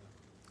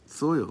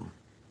 soil.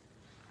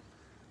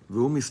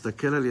 והוא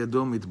מסתכל על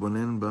ידו,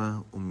 מתבונן בה,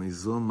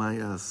 ומזו מה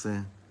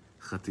יעשה?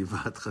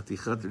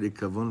 חתיכת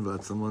ריקבון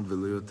ועצמות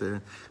ולא יותר.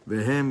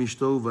 והם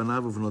אשתו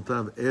ובניו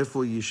ובנותיו,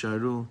 איפה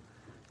יישארו?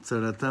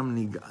 צרתם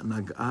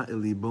נגעה אל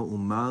ליבו,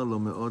 ומר לו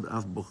מאוד,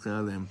 אף בוכה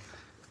עליהם.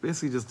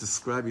 Basically just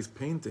describe, he's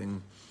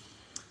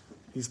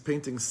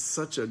painting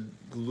such a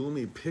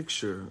gloomy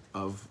picture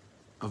of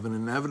an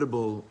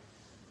inevitable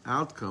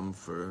outcome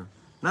for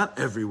not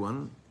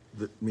everyone,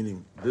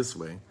 meaning this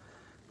way,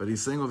 but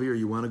he's saying over here,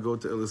 you want to go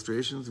to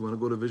illustrations, you want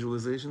to go to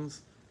visualizations?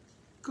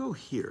 Go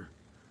here.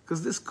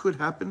 Because this could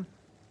happen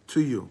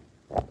to you.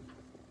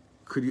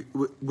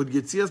 Would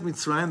Yetzias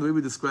Mitzrayim, the way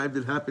we described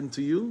it, happen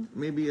to you?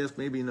 Maybe yes,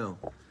 maybe no.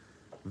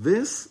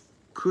 This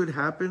could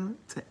happen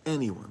to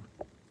anyone.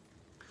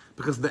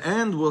 Because the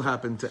end will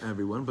happen to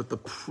everyone, but the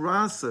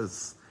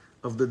process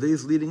of the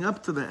days leading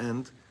up to the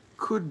end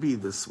could be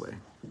this way.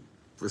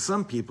 For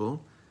some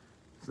people,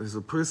 there's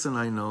a person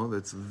I know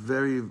that's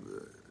very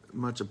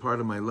much a part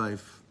of my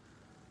life.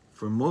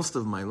 For most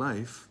of my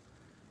life,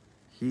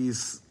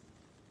 he's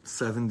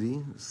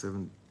 70.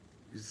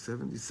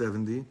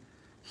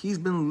 He's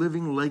been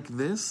living like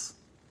this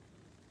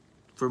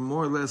for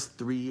more or less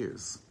 3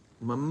 years.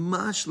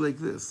 Mamash like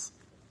this.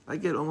 I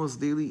get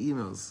almost daily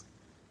emails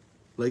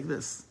like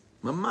this.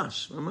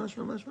 Mamash.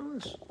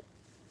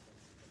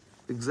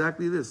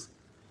 Exactly this.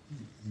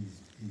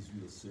 He's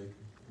real sick.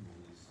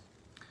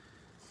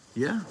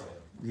 Yeah.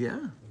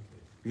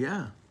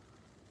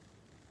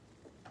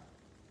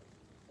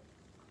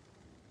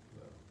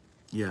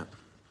 Yeah.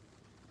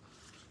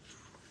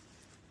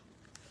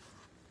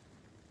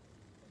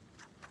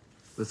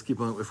 Let's keep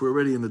on. If we're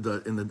already in the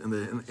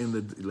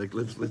like,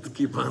 let's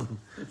keep on.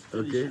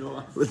 Okay.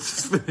 Let's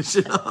just finish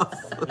it off.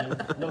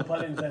 No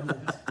pun intended.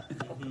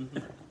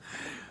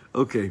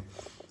 Okay.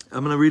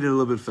 I'm going to read it a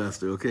little bit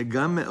faster, okay?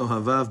 גם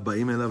מאוהביו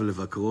באים אליו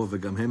לבקרו,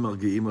 וגם הם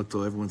מרגיעים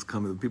אותו. Everyone's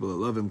coming, the people that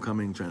love him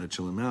coming, trying to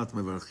chill him out,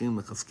 מברכים,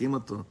 מחזקים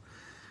אותו.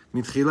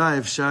 מתחילה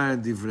אפשר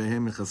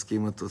דבריהם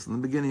מחזקים אותו. So in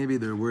the beginning, maybe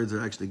their words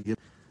are actually given.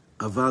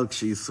 אבל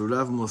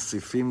כשייסוריו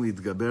מוסיפים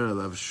להתגבר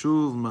עליו,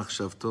 שוב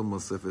מחשבתו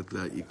מוספת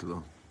להעיק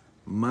לו.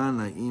 מה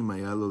נעים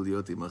היה לו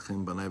להיות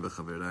עמכם בניי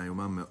וחבריי,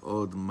 ומה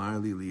מאוד מר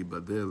לי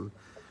להיבדל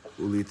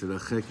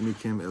ולהתרחק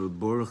מכם אל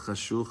בור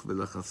חשוך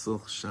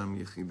ולחסוך שם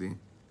יחידי.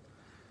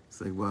 It's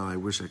like, wow, I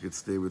wish I could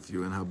stay with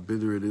you, and how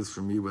bitter it is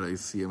for me what I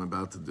see I'm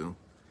about to do.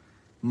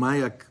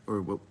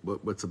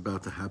 What's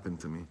about to happen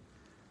to me.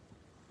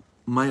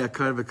 מה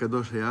יקר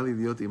וקדוש היה לי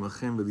להיות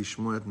עמכם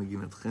ולשמוע את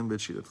נגינתכם ואת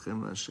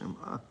שירתכם להשם.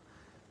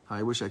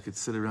 I wish I could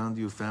sit around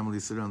you, family,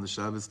 sit around the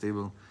Shabbos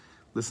table,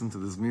 listen to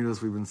the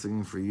Zmiros we've been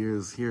singing for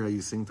years, hear how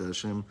you sing to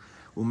Hashem.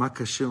 ומה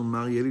קשה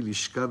ומר יהיה לי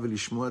לשכב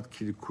ולשמוע את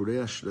קרקורי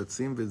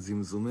השרצים ואת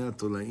זמזומי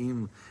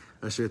התולעים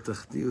אשר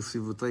תחתי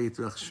וסביבותי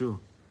יתרחשו.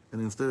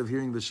 And instead of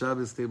hearing the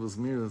Shabbos table's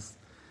miras,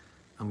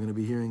 I'm going to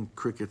be hearing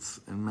crickets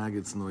and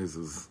maggots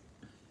noises.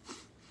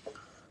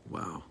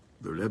 Wow.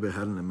 The Rebbe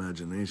had an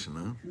imagination,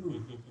 huh?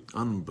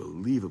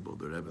 Unbelievable,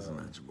 the Rebbe's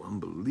imagination.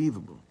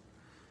 Unbelievable.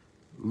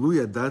 לו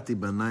ידעתי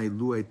בניי,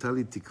 לו הייתה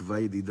לי תקווה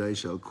ידידיי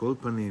שעל כל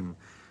פנים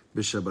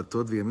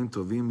בשבתות וימים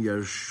טובים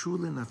ירשו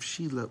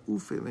לנפשי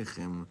לעוף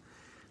אליכם,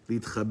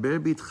 להתחבר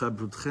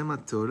בהתחברותכם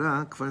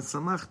התורה, כבר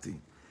שמחתי.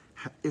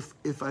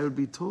 If I would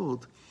be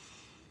told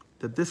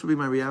that this would be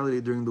my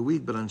reality during the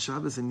week, but on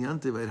Shabbos and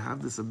Yantiv I'd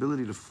have this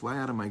ability to fly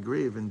out of my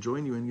grave and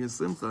join you in your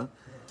simcha,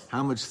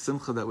 how much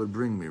simcha that would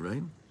bring me,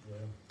 right?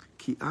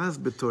 כי אז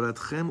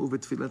בתורתכם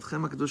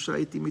ובתפילתכם הקדושה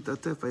הייתי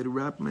מתעטף, I'd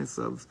wrap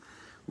myself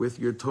with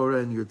your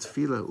Torah and your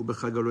tefillah,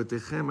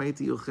 ובחגרותיכם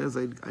הייתי יוחז,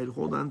 I'd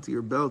hold on to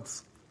your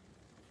belts.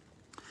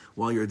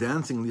 While you're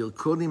dancing,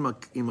 לרקוד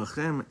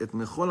עמכם את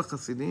מכל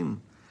החסידים,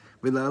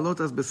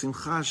 ולעלות אז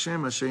בשמחה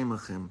השם אשר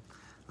עמכם.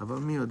 אבל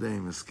מי יודע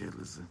אם אזכה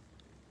לזה?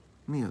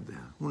 מי יודע?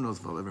 Who knows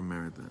if I'll ever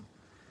merit that?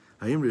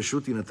 האם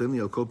רשות יינתן לי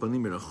על כל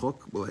פנים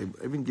מרחוק? Will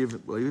I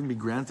even be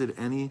granted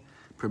any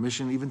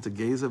permission even to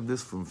gaze of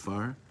this from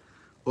far?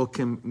 או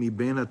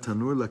כמבין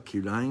התנור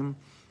לקיריים?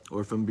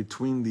 Or from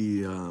between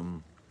the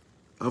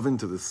oven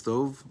to the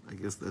stove? I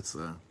guess that's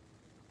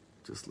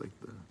just like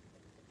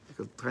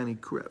a tiny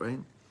crack, right?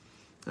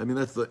 I mean,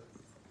 that's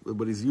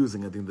what he's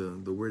using, I think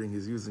the wording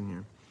he's using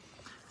here.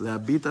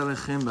 להביט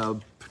עליכם ועל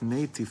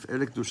פני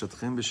תפארת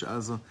קדושתכם בשעה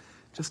זו,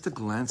 just to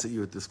glance at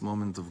you at this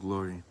moment of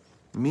glory.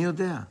 מי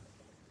יודע?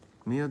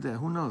 מי יודע?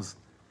 Who knows?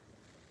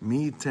 מי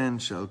ייתן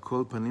שעל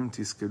כל פנים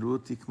תזכרו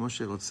אותי כמו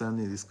שרוצה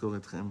אני לזכור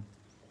אתכם.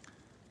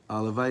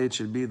 הלוואי it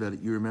should be that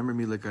you remember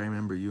me like I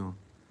remember you.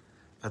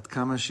 עד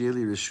כמה שיהיה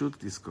לי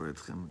רשות לזכור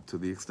אתכם, to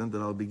the extent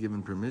that I'll be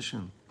given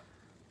permission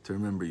to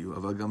remember you.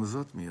 אבל גם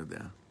זאת מי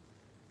יודע.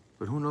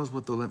 But who knows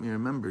what they'll let me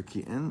remember, כי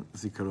אין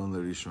זיכרון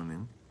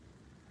לראשונים.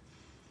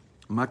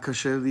 מה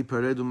קשה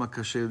להיפרד ומה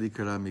קשה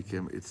להיקרא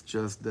מכם. It's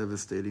just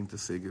devastating to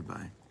say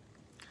goodbye.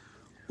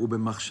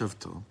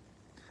 ובמחשבתו,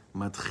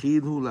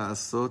 מתחיל הוא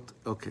לעשות,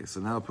 okay, so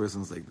now a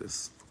person's like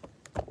this.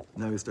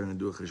 Now he's starting to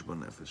do a חשבון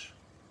נפש.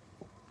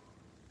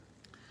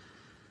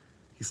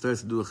 He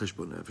starts to do a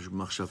חשבון נפש.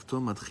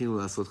 במחשבתו מתחיל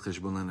הוא לעשות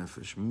חשבון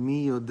הנפש.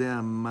 מי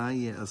יודע מה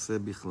יעשה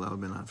בכלל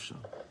בנפשו?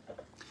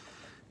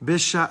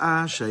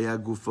 בשעה שהיה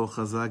גופו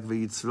חזק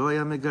ויצרו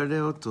היה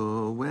מגרה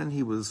אותו, when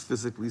he was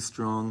physically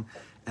strong,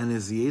 and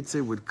his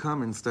yetzer would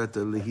come and start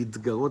to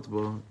להתגרות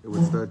בו, it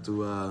would start to,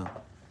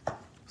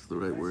 what's the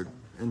right word?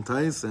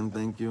 Entice him,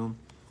 thank you.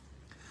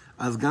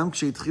 אז גם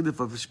כשהתחיל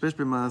לפשפש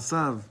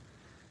במעשיו,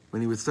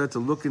 when he would start to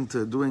look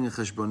into doing a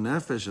חשבון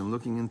נפש and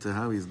looking into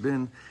how he's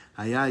been,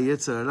 היה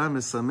יצר הרע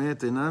מסמא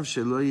את עיניו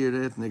שלא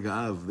יראה את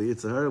נגעיו. The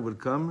yetzer hara would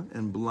come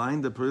and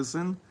blind the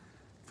person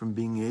from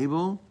being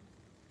able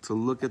to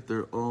look at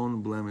their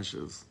own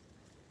blemishes.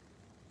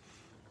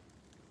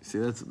 See,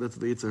 that's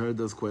the yetzer hara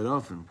does quite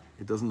often.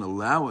 It doesn't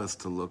allow us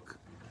to look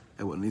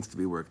at what needs to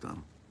be worked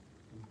on.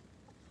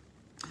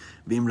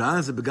 ואם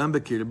ראה זה גם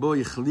בקרבו,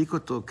 יחליק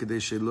אותו כדי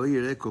שלא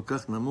יראה כל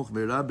כך נמוך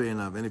ורע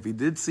בעיניו. And if he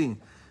did see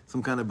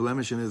some kind of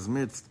blemish in his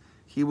midst,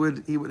 he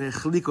would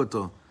יחליק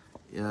אותו.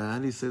 Yeah, how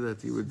do you say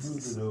that? He would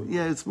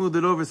smooth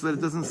it over so that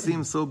it doesn't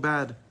seem so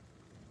bad.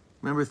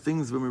 Remember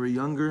things when we were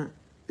younger,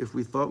 if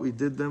we thought we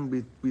did them,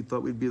 we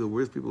thought we'd be the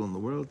worst people in the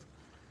world.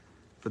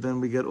 But then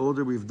we get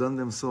older, we've done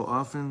them so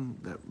often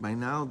that by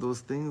now those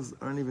things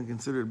aren't even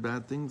considered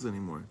bad things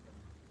anymore.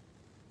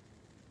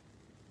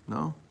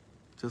 No?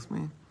 Just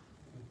me?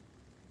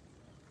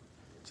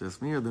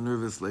 Just me or the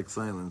nervous like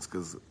silence?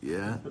 Because,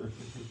 yeah?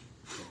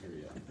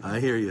 I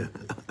hear you.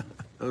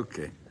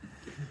 Okay.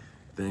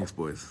 Thanks,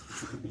 boys.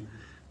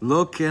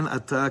 Lo ken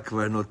ata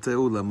kvar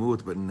noteu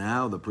lamut, but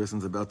now the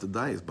person's about to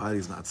die. His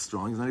body's not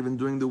strong. He's not even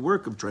doing the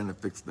work of trying to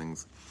fix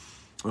things.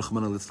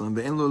 I'm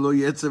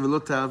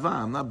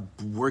not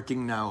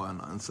working now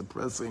on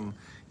suppressing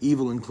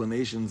evil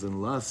inclinations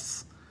and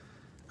lusts.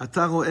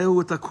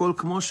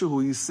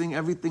 He's seeing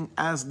everything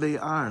as they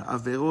are.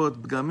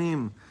 Averot,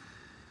 pgamim.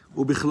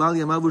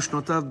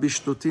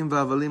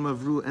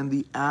 And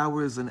the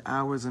hours and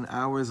hours and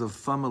hours of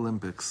fun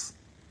Olympics.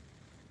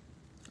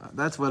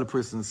 That's what a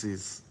person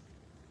sees.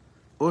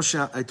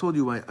 I told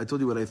you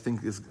what I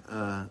think is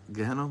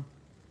Gehenna.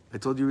 I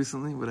told you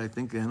recently what I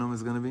think Gehenna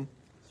is going to be.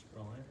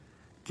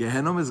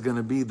 Gehenna is going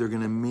to be, they're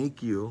going to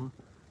make you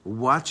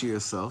watch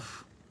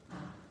yourself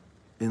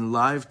in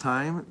live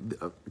time,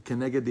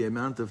 connected the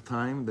amount of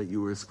time that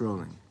you were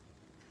scrolling.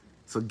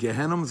 So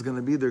Gehenna is going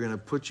to be, they're going to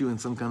put you in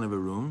some kind of a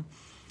room,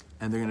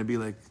 and they're going to be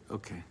like,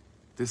 okay,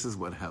 this is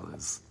what hell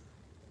is.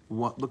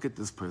 Look at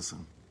this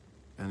person.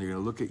 And they're going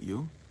to look at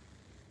you,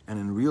 and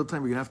in real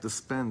time, you're going to have to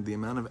spend the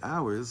amount of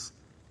hours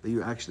that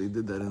you actually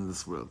did that in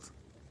this world.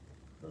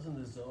 Doesn't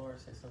the Zohar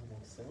say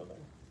something similar?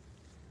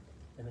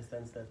 In the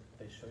sense that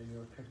they show you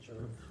a picture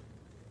of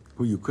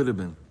who you could have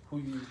been. Who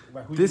you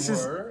were and who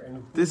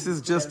this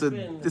is just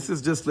been. This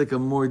is just like a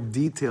more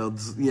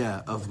detailed,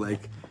 of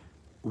like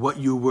what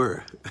you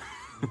were.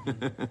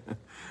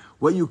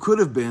 What you could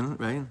have been,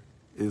 right,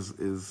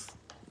 is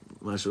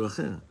משהו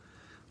אחר.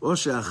 או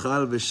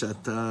שאכל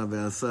ושתה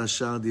ועשה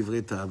שאר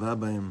דברי תאווה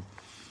בהם,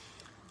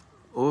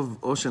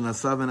 או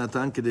שנשא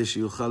ונתן כדי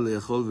שיוכל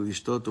לאכול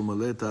ולשתות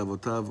ומלא את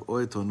תאוותיו,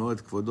 או את הונו,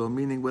 את כבודו,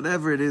 meaning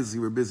whatever it is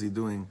you were busy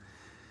doing.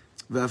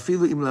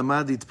 ואפילו אם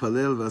למד,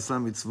 התפלל ועשה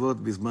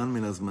מצוות בזמן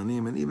מן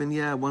הזמנים, and even,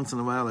 once in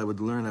a while I would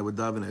learn, I would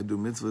daven, I would do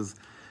mitzvahs.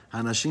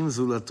 האנשים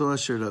זולתו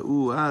אשר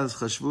ראו אז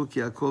חשבו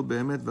כי הכל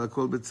באמת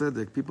והכל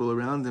בצדק. People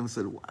around him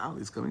said, wow,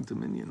 he's coming to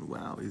Minyan.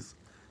 Wow, he's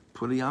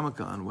put a yarmulke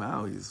on.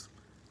 Wow,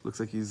 looks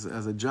like he's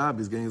has a job.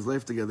 He's getting his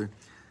life together.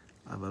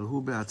 אבל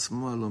הוא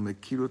בעצמו לא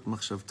מכיר את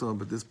מחשבתו,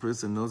 but this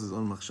person knows his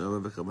own מחשבה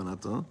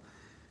וכוונתו.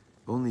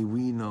 Only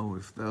we know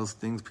if those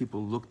things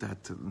people looked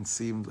at and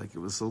seemed like it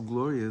was so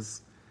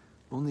glorious,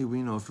 only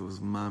we know if it was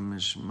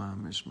mamish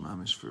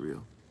for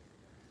real.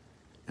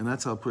 And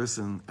that's how a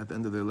person at the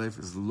end of their life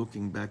is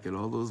looking back at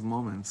all those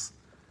moments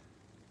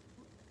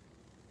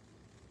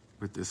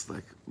with this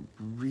like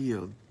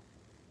real,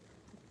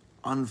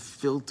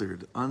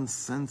 unfiltered,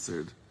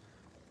 uncensored,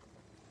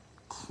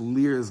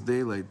 clear as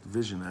daylight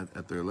vision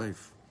at their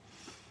life.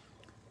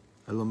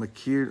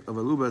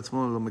 אבל הוא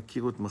בעצמו לא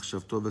מכיר את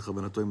מחשבתו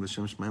וכוונתו אם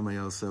לשם שמיים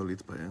היה עושה או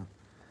להתפאר.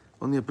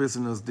 Only a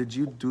person knows, did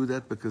you do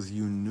that because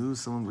you knew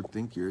someone would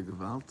think you're a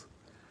Gewalt?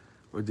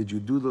 Or did you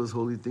do those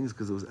holy things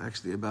because it was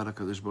actually about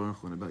HaKadosh Baruch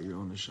Hu and about your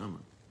own neshama?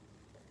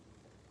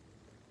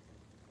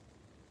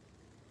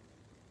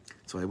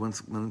 So I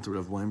once went into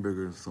Rav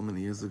Weinberger so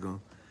many years ago,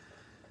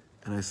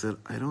 and I said,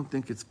 I don't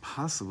think it's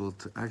possible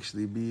to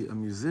actually be a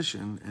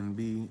musician and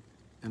be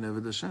an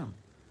Eved Hashem,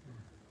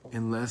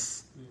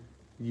 unless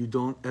you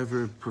don't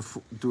ever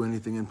do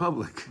anything in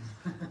public.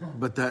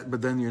 But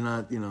then you're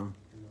not,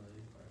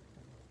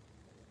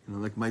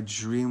 like my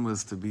dream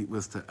was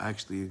to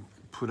actually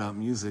put out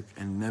music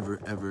and never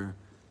ever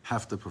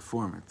have to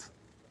perform it.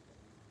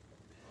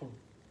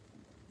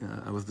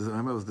 I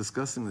was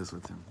discussing this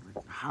with him.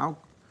 Like, how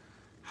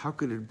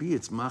could it be?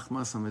 It's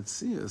machmas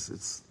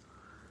hametzias.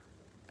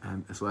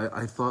 And so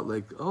I thought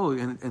like,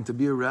 and to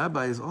be a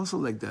rabbi is also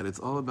like that. It's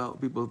all about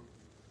people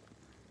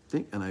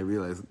think. And I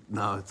realized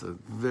now it's a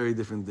very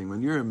different thing.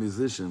 When you're a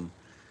musician,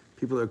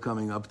 people are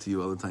coming up to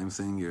you all the time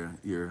saying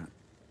you're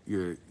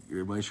Moshe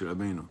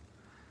Rabbeinu.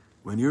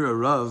 When you're a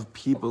Rav,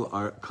 people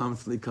are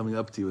constantly coming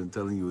up to you and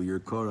telling you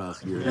you're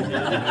Korach, you're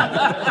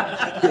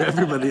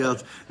everybody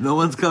else. No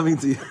one's coming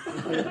to you.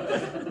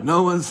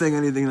 No one's saying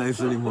anything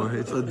nice anymore.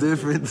 It's a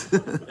different...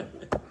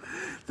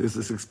 There's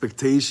this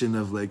expectation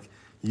of like,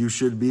 you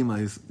should be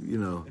my,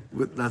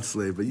 not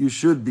slave, but you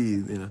should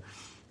be,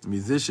 A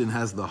musician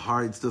has the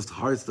heart, it's just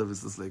heart stuff.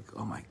 It's just like,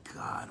 oh my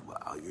God,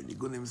 wow, your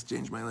nigunim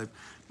changed my life.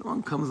 No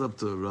one comes up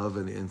to a Rav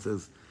and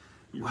says,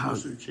 wow,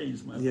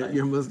 changed my life.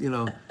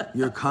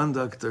 Your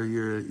conduct or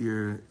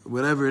your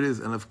whatever it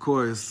is, and of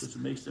course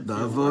the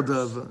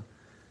avodah,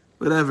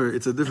 whatever.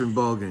 It's a different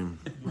ball game.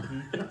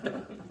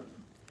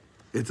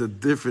 It's a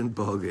different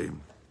ball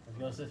game.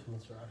 Yosef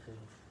Mizrahi,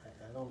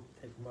 I don't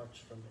take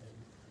much from him,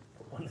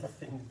 but one of the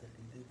things that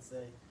he did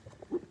say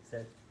is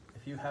that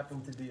if you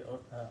happen to be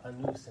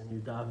anus and you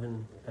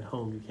daven at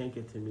home, you can't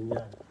get to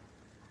minyan.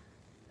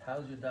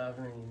 How's your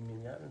davening in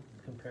minyan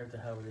compared to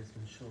how it is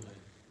in shul?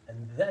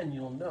 And then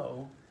you'll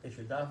know if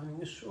you're davening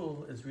in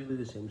shul is really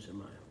the same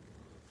shemayim.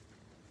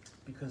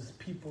 Because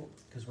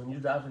when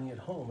you're davening at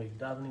home, you're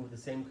davening with the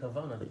same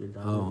kavanah that you're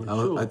davening in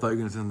shul. I thought you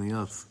were going to say something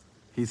else.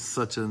 He's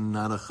such a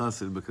not a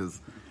chassid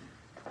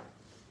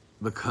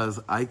because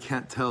I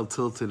can't tell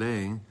till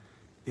today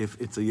if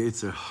it's a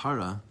yetzer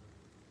hara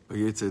or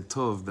yetzer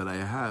tov that I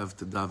have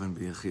to daven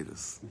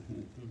b'yechidus.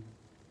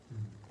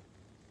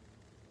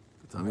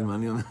 אתה מבין מה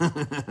אני אומר?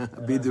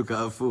 בדיוק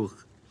ההפוך.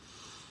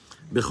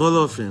 בכל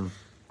אופן,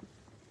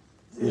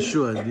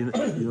 Yeshua,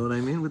 you know what I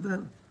mean with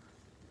that?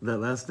 That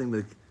last thing,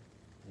 like,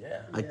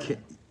 I can't...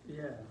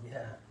 Yeah.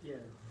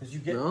 Because you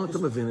get... No, אתה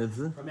מבין את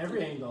זה. From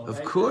every angle, Of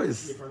right?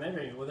 course. From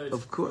every angle, whether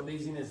it's for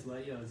laziness,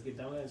 like, let's get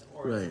done with this,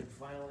 or Right. it's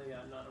like, finally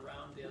I'm not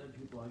around the other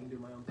people, I can do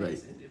my own Right.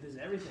 things. And there's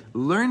everything.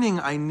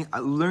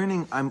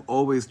 Learning, I'm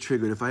always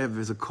triggered. If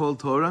there's a kol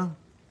Torah,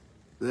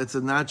 that's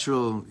a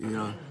natural,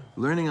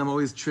 Learning, I'm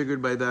always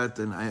triggered by that,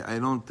 and I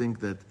don't think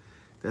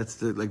that's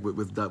the, like,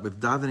 with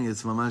davening,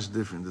 it's mamash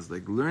different. It's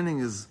like, learning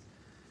is...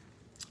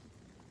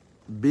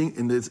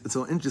 it's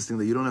so interesting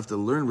that you don't have to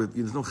learn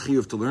there's no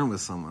chiyuv to learn with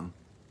someone.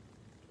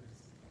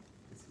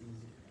 It's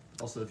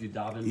easy. Also, if you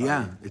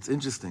daven... It's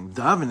interesting.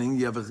 Davening,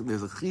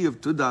 there's a chiyuv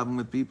to daven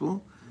with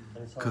people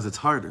because it's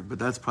harder, but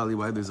that's probably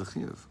why there's a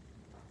chiyuv.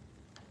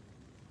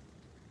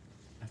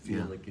 I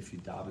feel like if you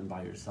daven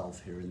by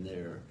yourself here and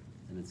there,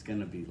 then it's going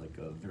to be like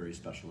a very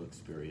special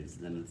experience,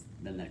 and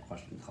then that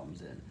question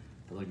comes in.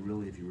 But like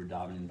really, if you were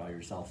davening by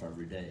yourself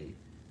every day,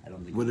 I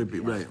don't think Would it it be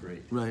as right?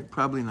 great. Right,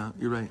 probably not.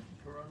 You're right.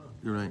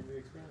 You're right.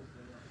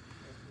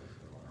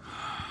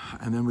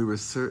 And then we were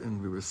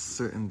certain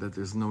that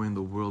there's no way in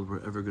the world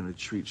we're ever going to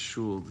treat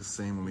shul the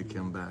same when we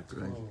come back,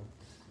 right?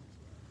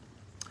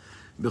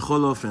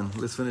 B'chol ofen,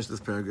 let's finish this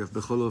paragraph.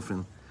 B'chol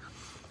ofen,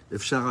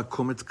 אפשר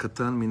הקומץ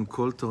קטן מן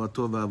כל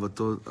תורתו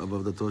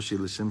ועבודתו שהיא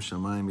לשם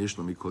שמיים, יש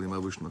לו מכל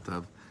ימיו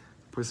ושנותיו.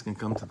 A person can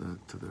come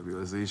to the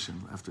realization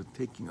after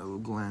taking a little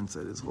glance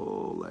at his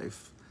whole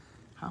life,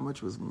 how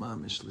much was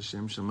mamish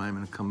l'shem shamayim,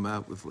 and come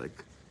out with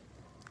like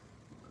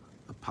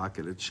a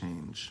pocket of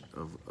change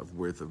of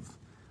worth of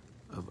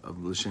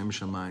l'shem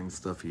shamayim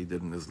stuff he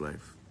did in his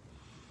life.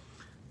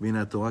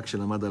 והנה התורה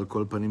כשלמד על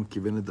כל פנים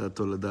כיוון את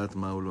דעתו לדעת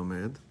מה הוא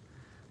לומד.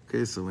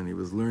 Okay, so when he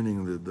was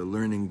learning, the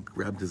learning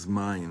grabbed his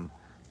mind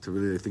to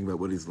really think about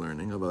what he's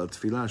learning. About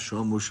tefillah,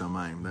 shomu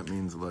shamayim. That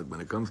means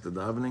when it comes to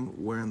davening,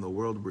 where in the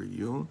world were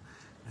you?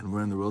 And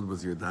where in the world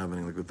was your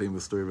davening? Like the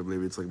famous story of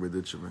Rebbe, it's like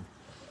Berditchever.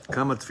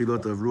 Kama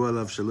tefilot avru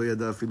alav shelo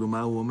yada afilu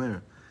ma hu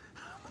omer.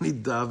 How many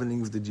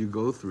davenings did you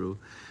go through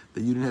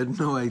that you had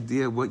no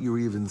idea what you were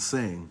even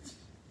saying?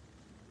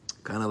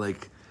 Kind of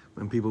like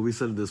when we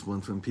said this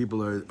once, when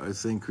people are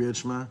saying Kriyat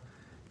Shema,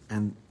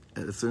 and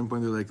at a certain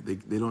point they're like,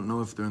 they don't know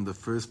if they're in the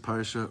first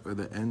parsha or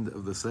the end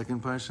of the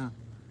second parsha.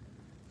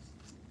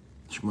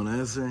 Shmona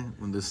Esrei,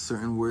 when there's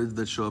certain words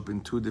that show up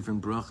in two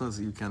different brachas,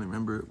 you can't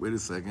remember, wait a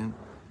second,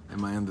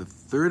 am I in the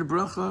third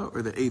bracha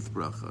or the eighth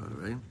bracha,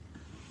 right?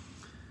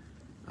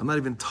 I'm not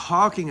even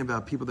talking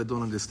about people that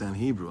don't understand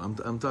Hebrew.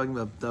 I'm talking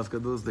about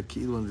dafka those that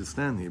kilu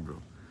understand Hebrew.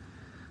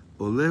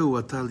 Olehu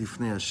ata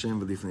lifnei Hashem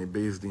v'lifnei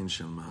beis din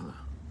shel mala.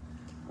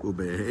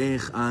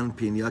 Ube'ech an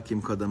pin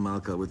yakim kadam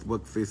malka. With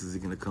what face is he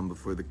going to come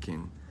before the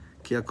king?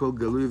 Ki hakol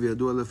galui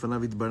v'yadua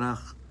lefanav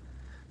yitbarach.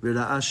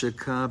 וראה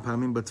שכמה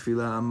פעמים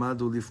בתפילה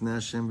עמד הוא לפני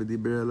השם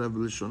ודיבר אליו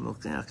בלשון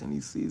נוכח, and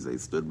he sees, I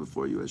stood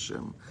before you,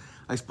 Hashem.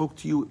 I spoke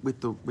to you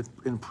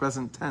in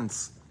present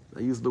tense. I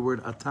used the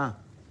word אתה.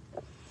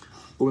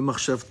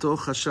 ובמחשבתו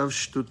חשב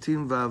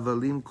שטותים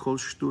והבלים, כל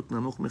שטות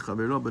נמוך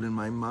מחברו, but in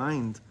my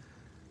mind,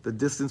 the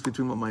distance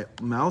between what my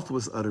mouth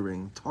was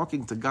uttering,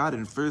 talking to God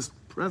in first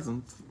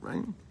present,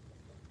 right?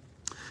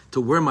 To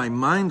where my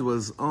mind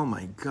was, oh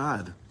my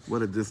God,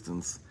 what a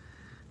distance.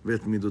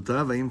 ואת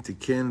מידותיו, האם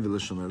תיקן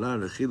ולשון הרע,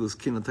 רכילוס,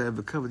 קנאותיו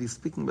וכבוד. He's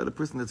speaking about a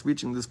person that's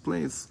reaching this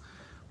place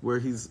where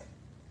he's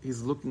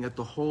looking at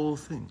the whole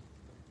thing.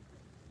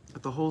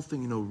 At the whole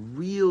thing,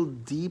 real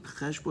deep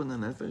cheshbon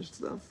hanefesh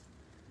stuff.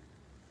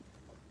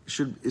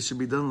 It should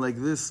be done like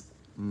this,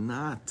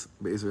 not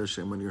Be'ezer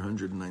Hashem when you're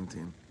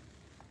 119.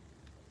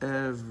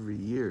 Every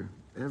year,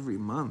 every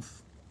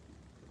month,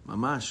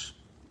 mamash.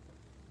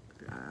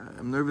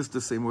 I'm nervous to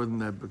say more than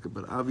that,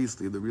 but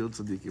obviously the real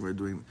tzaddikim are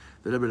doing.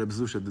 The Rebbe Reb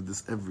Zusha did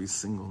this every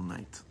single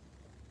night.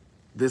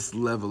 This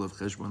level of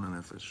cheshbon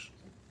hanefesh.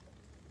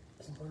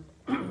 It's important.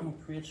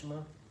 Kriyat Shema.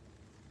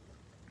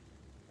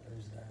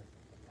 There's that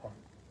part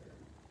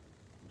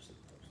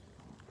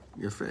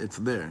there. It's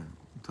there.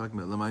 I'm talking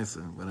about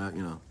Lamaisa, but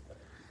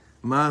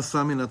מה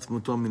עשה מן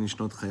עצמותו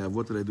מנשנות חייו?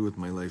 What did I do with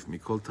my life?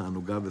 מכל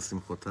תענוגיו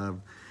ושמחותיו,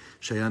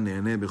 שהיה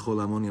נהנה בכל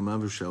המון ימיו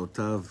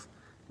ושעותיו,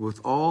 with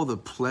all the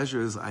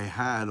pleasures I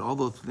had, all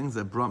those things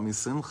that brought me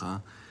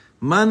simcha,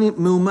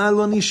 מאומה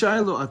לא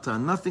נשאר לו עתה.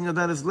 Nothing of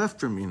that is left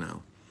for me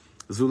now.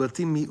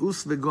 זולתי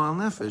מיאוס וגועל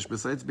נפש,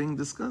 besides being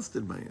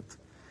disgusted by it.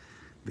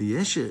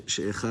 ויש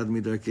שאחד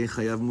מדרכי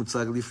חייו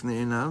מוצג לפני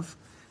עיניו,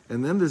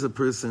 and then there's a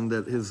person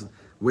that his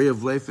way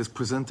of life is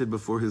presented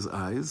before his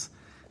eyes,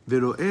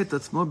 ורואה את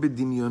עצמו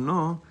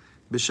בדמיונו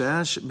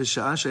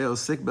בשעה שהיה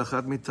עוסק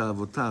באחת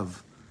מתאוותיו,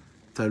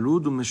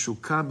 טרוד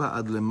ומשוקע בה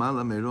עד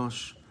למעלה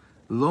מראש,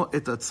 לא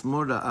את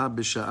עצמו ראה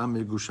בשעה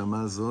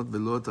מגושמה זאת,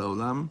 ולא את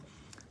העולם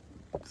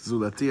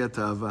זולתי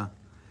התאווה.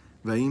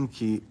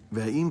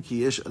 והאם כי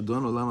יש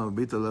אדון עולם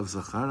המביט עליו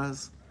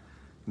זכרז?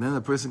 Then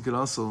a person could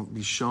also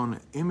be shown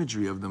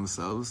imagery of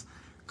themselves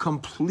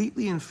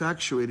completely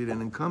infatuated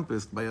and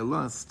encompassed by a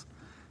lust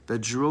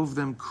that drove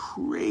them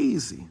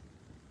crazy.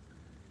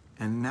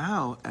 And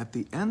now, at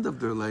the end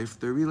of their life,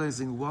 they're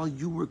realizing while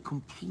you were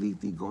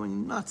completely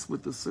going nuts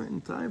with a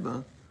certain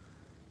taiva,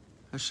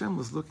 Hashem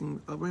was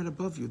looking right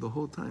above you the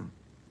whole time.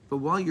 But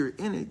while you're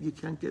in it, you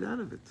can't get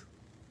out of it.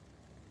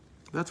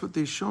 That's what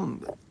they've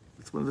shown.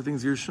 It's one of the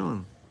things you're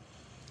shown.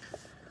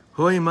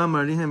 Hoi ma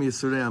marihem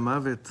yisurei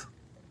hamavet,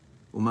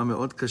 ומה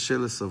מאוד קשה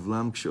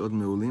לסבלם כשעוד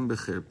מעולים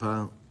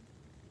בחרפה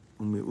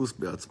ומיאוס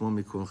בעצמו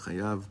מכל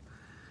חייו.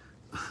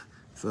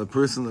 So a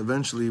person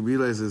eventually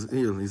realizes,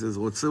 he says,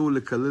 רוצה הוא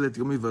לקלל את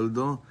יום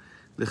היוולדו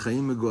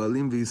לחיים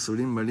מגואלים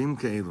וייסורים מרים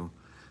כאלו.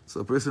 So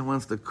a person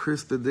wants to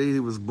curse the day he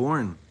was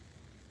born.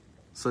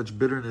 Such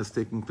bitterness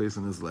taking place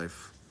in his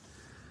life.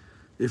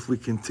 If we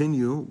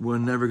continue, we're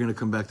never going to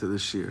come back to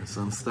this shir.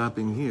 So I'm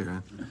stopping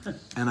here.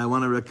 And I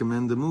want to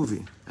recommend a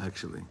movie,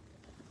 actually.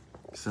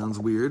 Sounds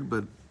weird,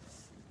 but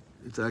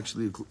it's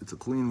a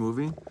clean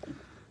movie.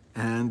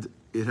 And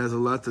it has a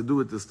lot to do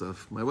with this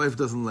stuff. My wife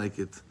doesn't like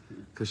it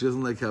because she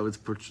doesn't like how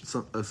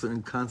a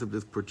certain concept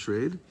is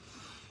portrayed.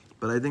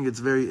 But I think it's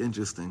very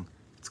interesting.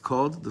 It's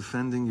called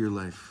Defending Your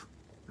Life.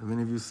 Have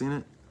any of you seen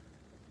it?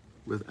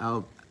 With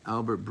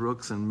Albert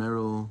Brooks and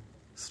Meryl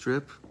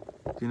Streep.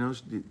 Do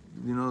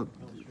you know?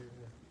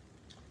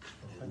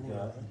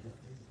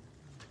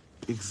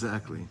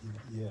 Exactly.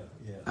 Yeah.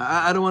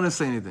 I don't want to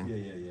say anything.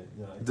 Yeah.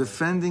 No,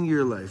 Defending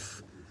Your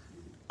Life.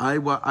 I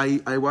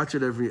watch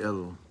it every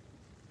Elul.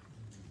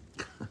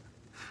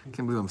 I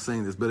can't believe I'm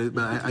saying this, but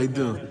I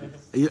do.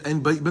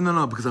 But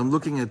no, because I'm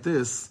looking at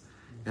this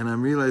and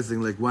I'm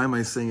realizing, why am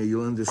I saying it?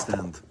 You'll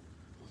understand.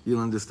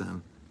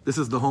 This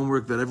is the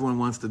homework that everyone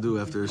wants to do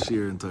after a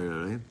shir in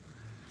Torah, right?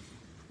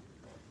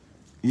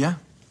 Yeah.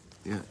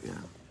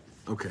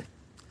 Okay.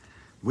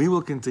 We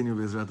will continue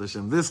B'ezrat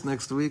Hashem this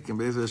next week, and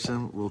B'ezrat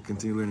Hashem we'll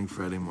continue learning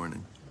Friday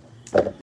morning.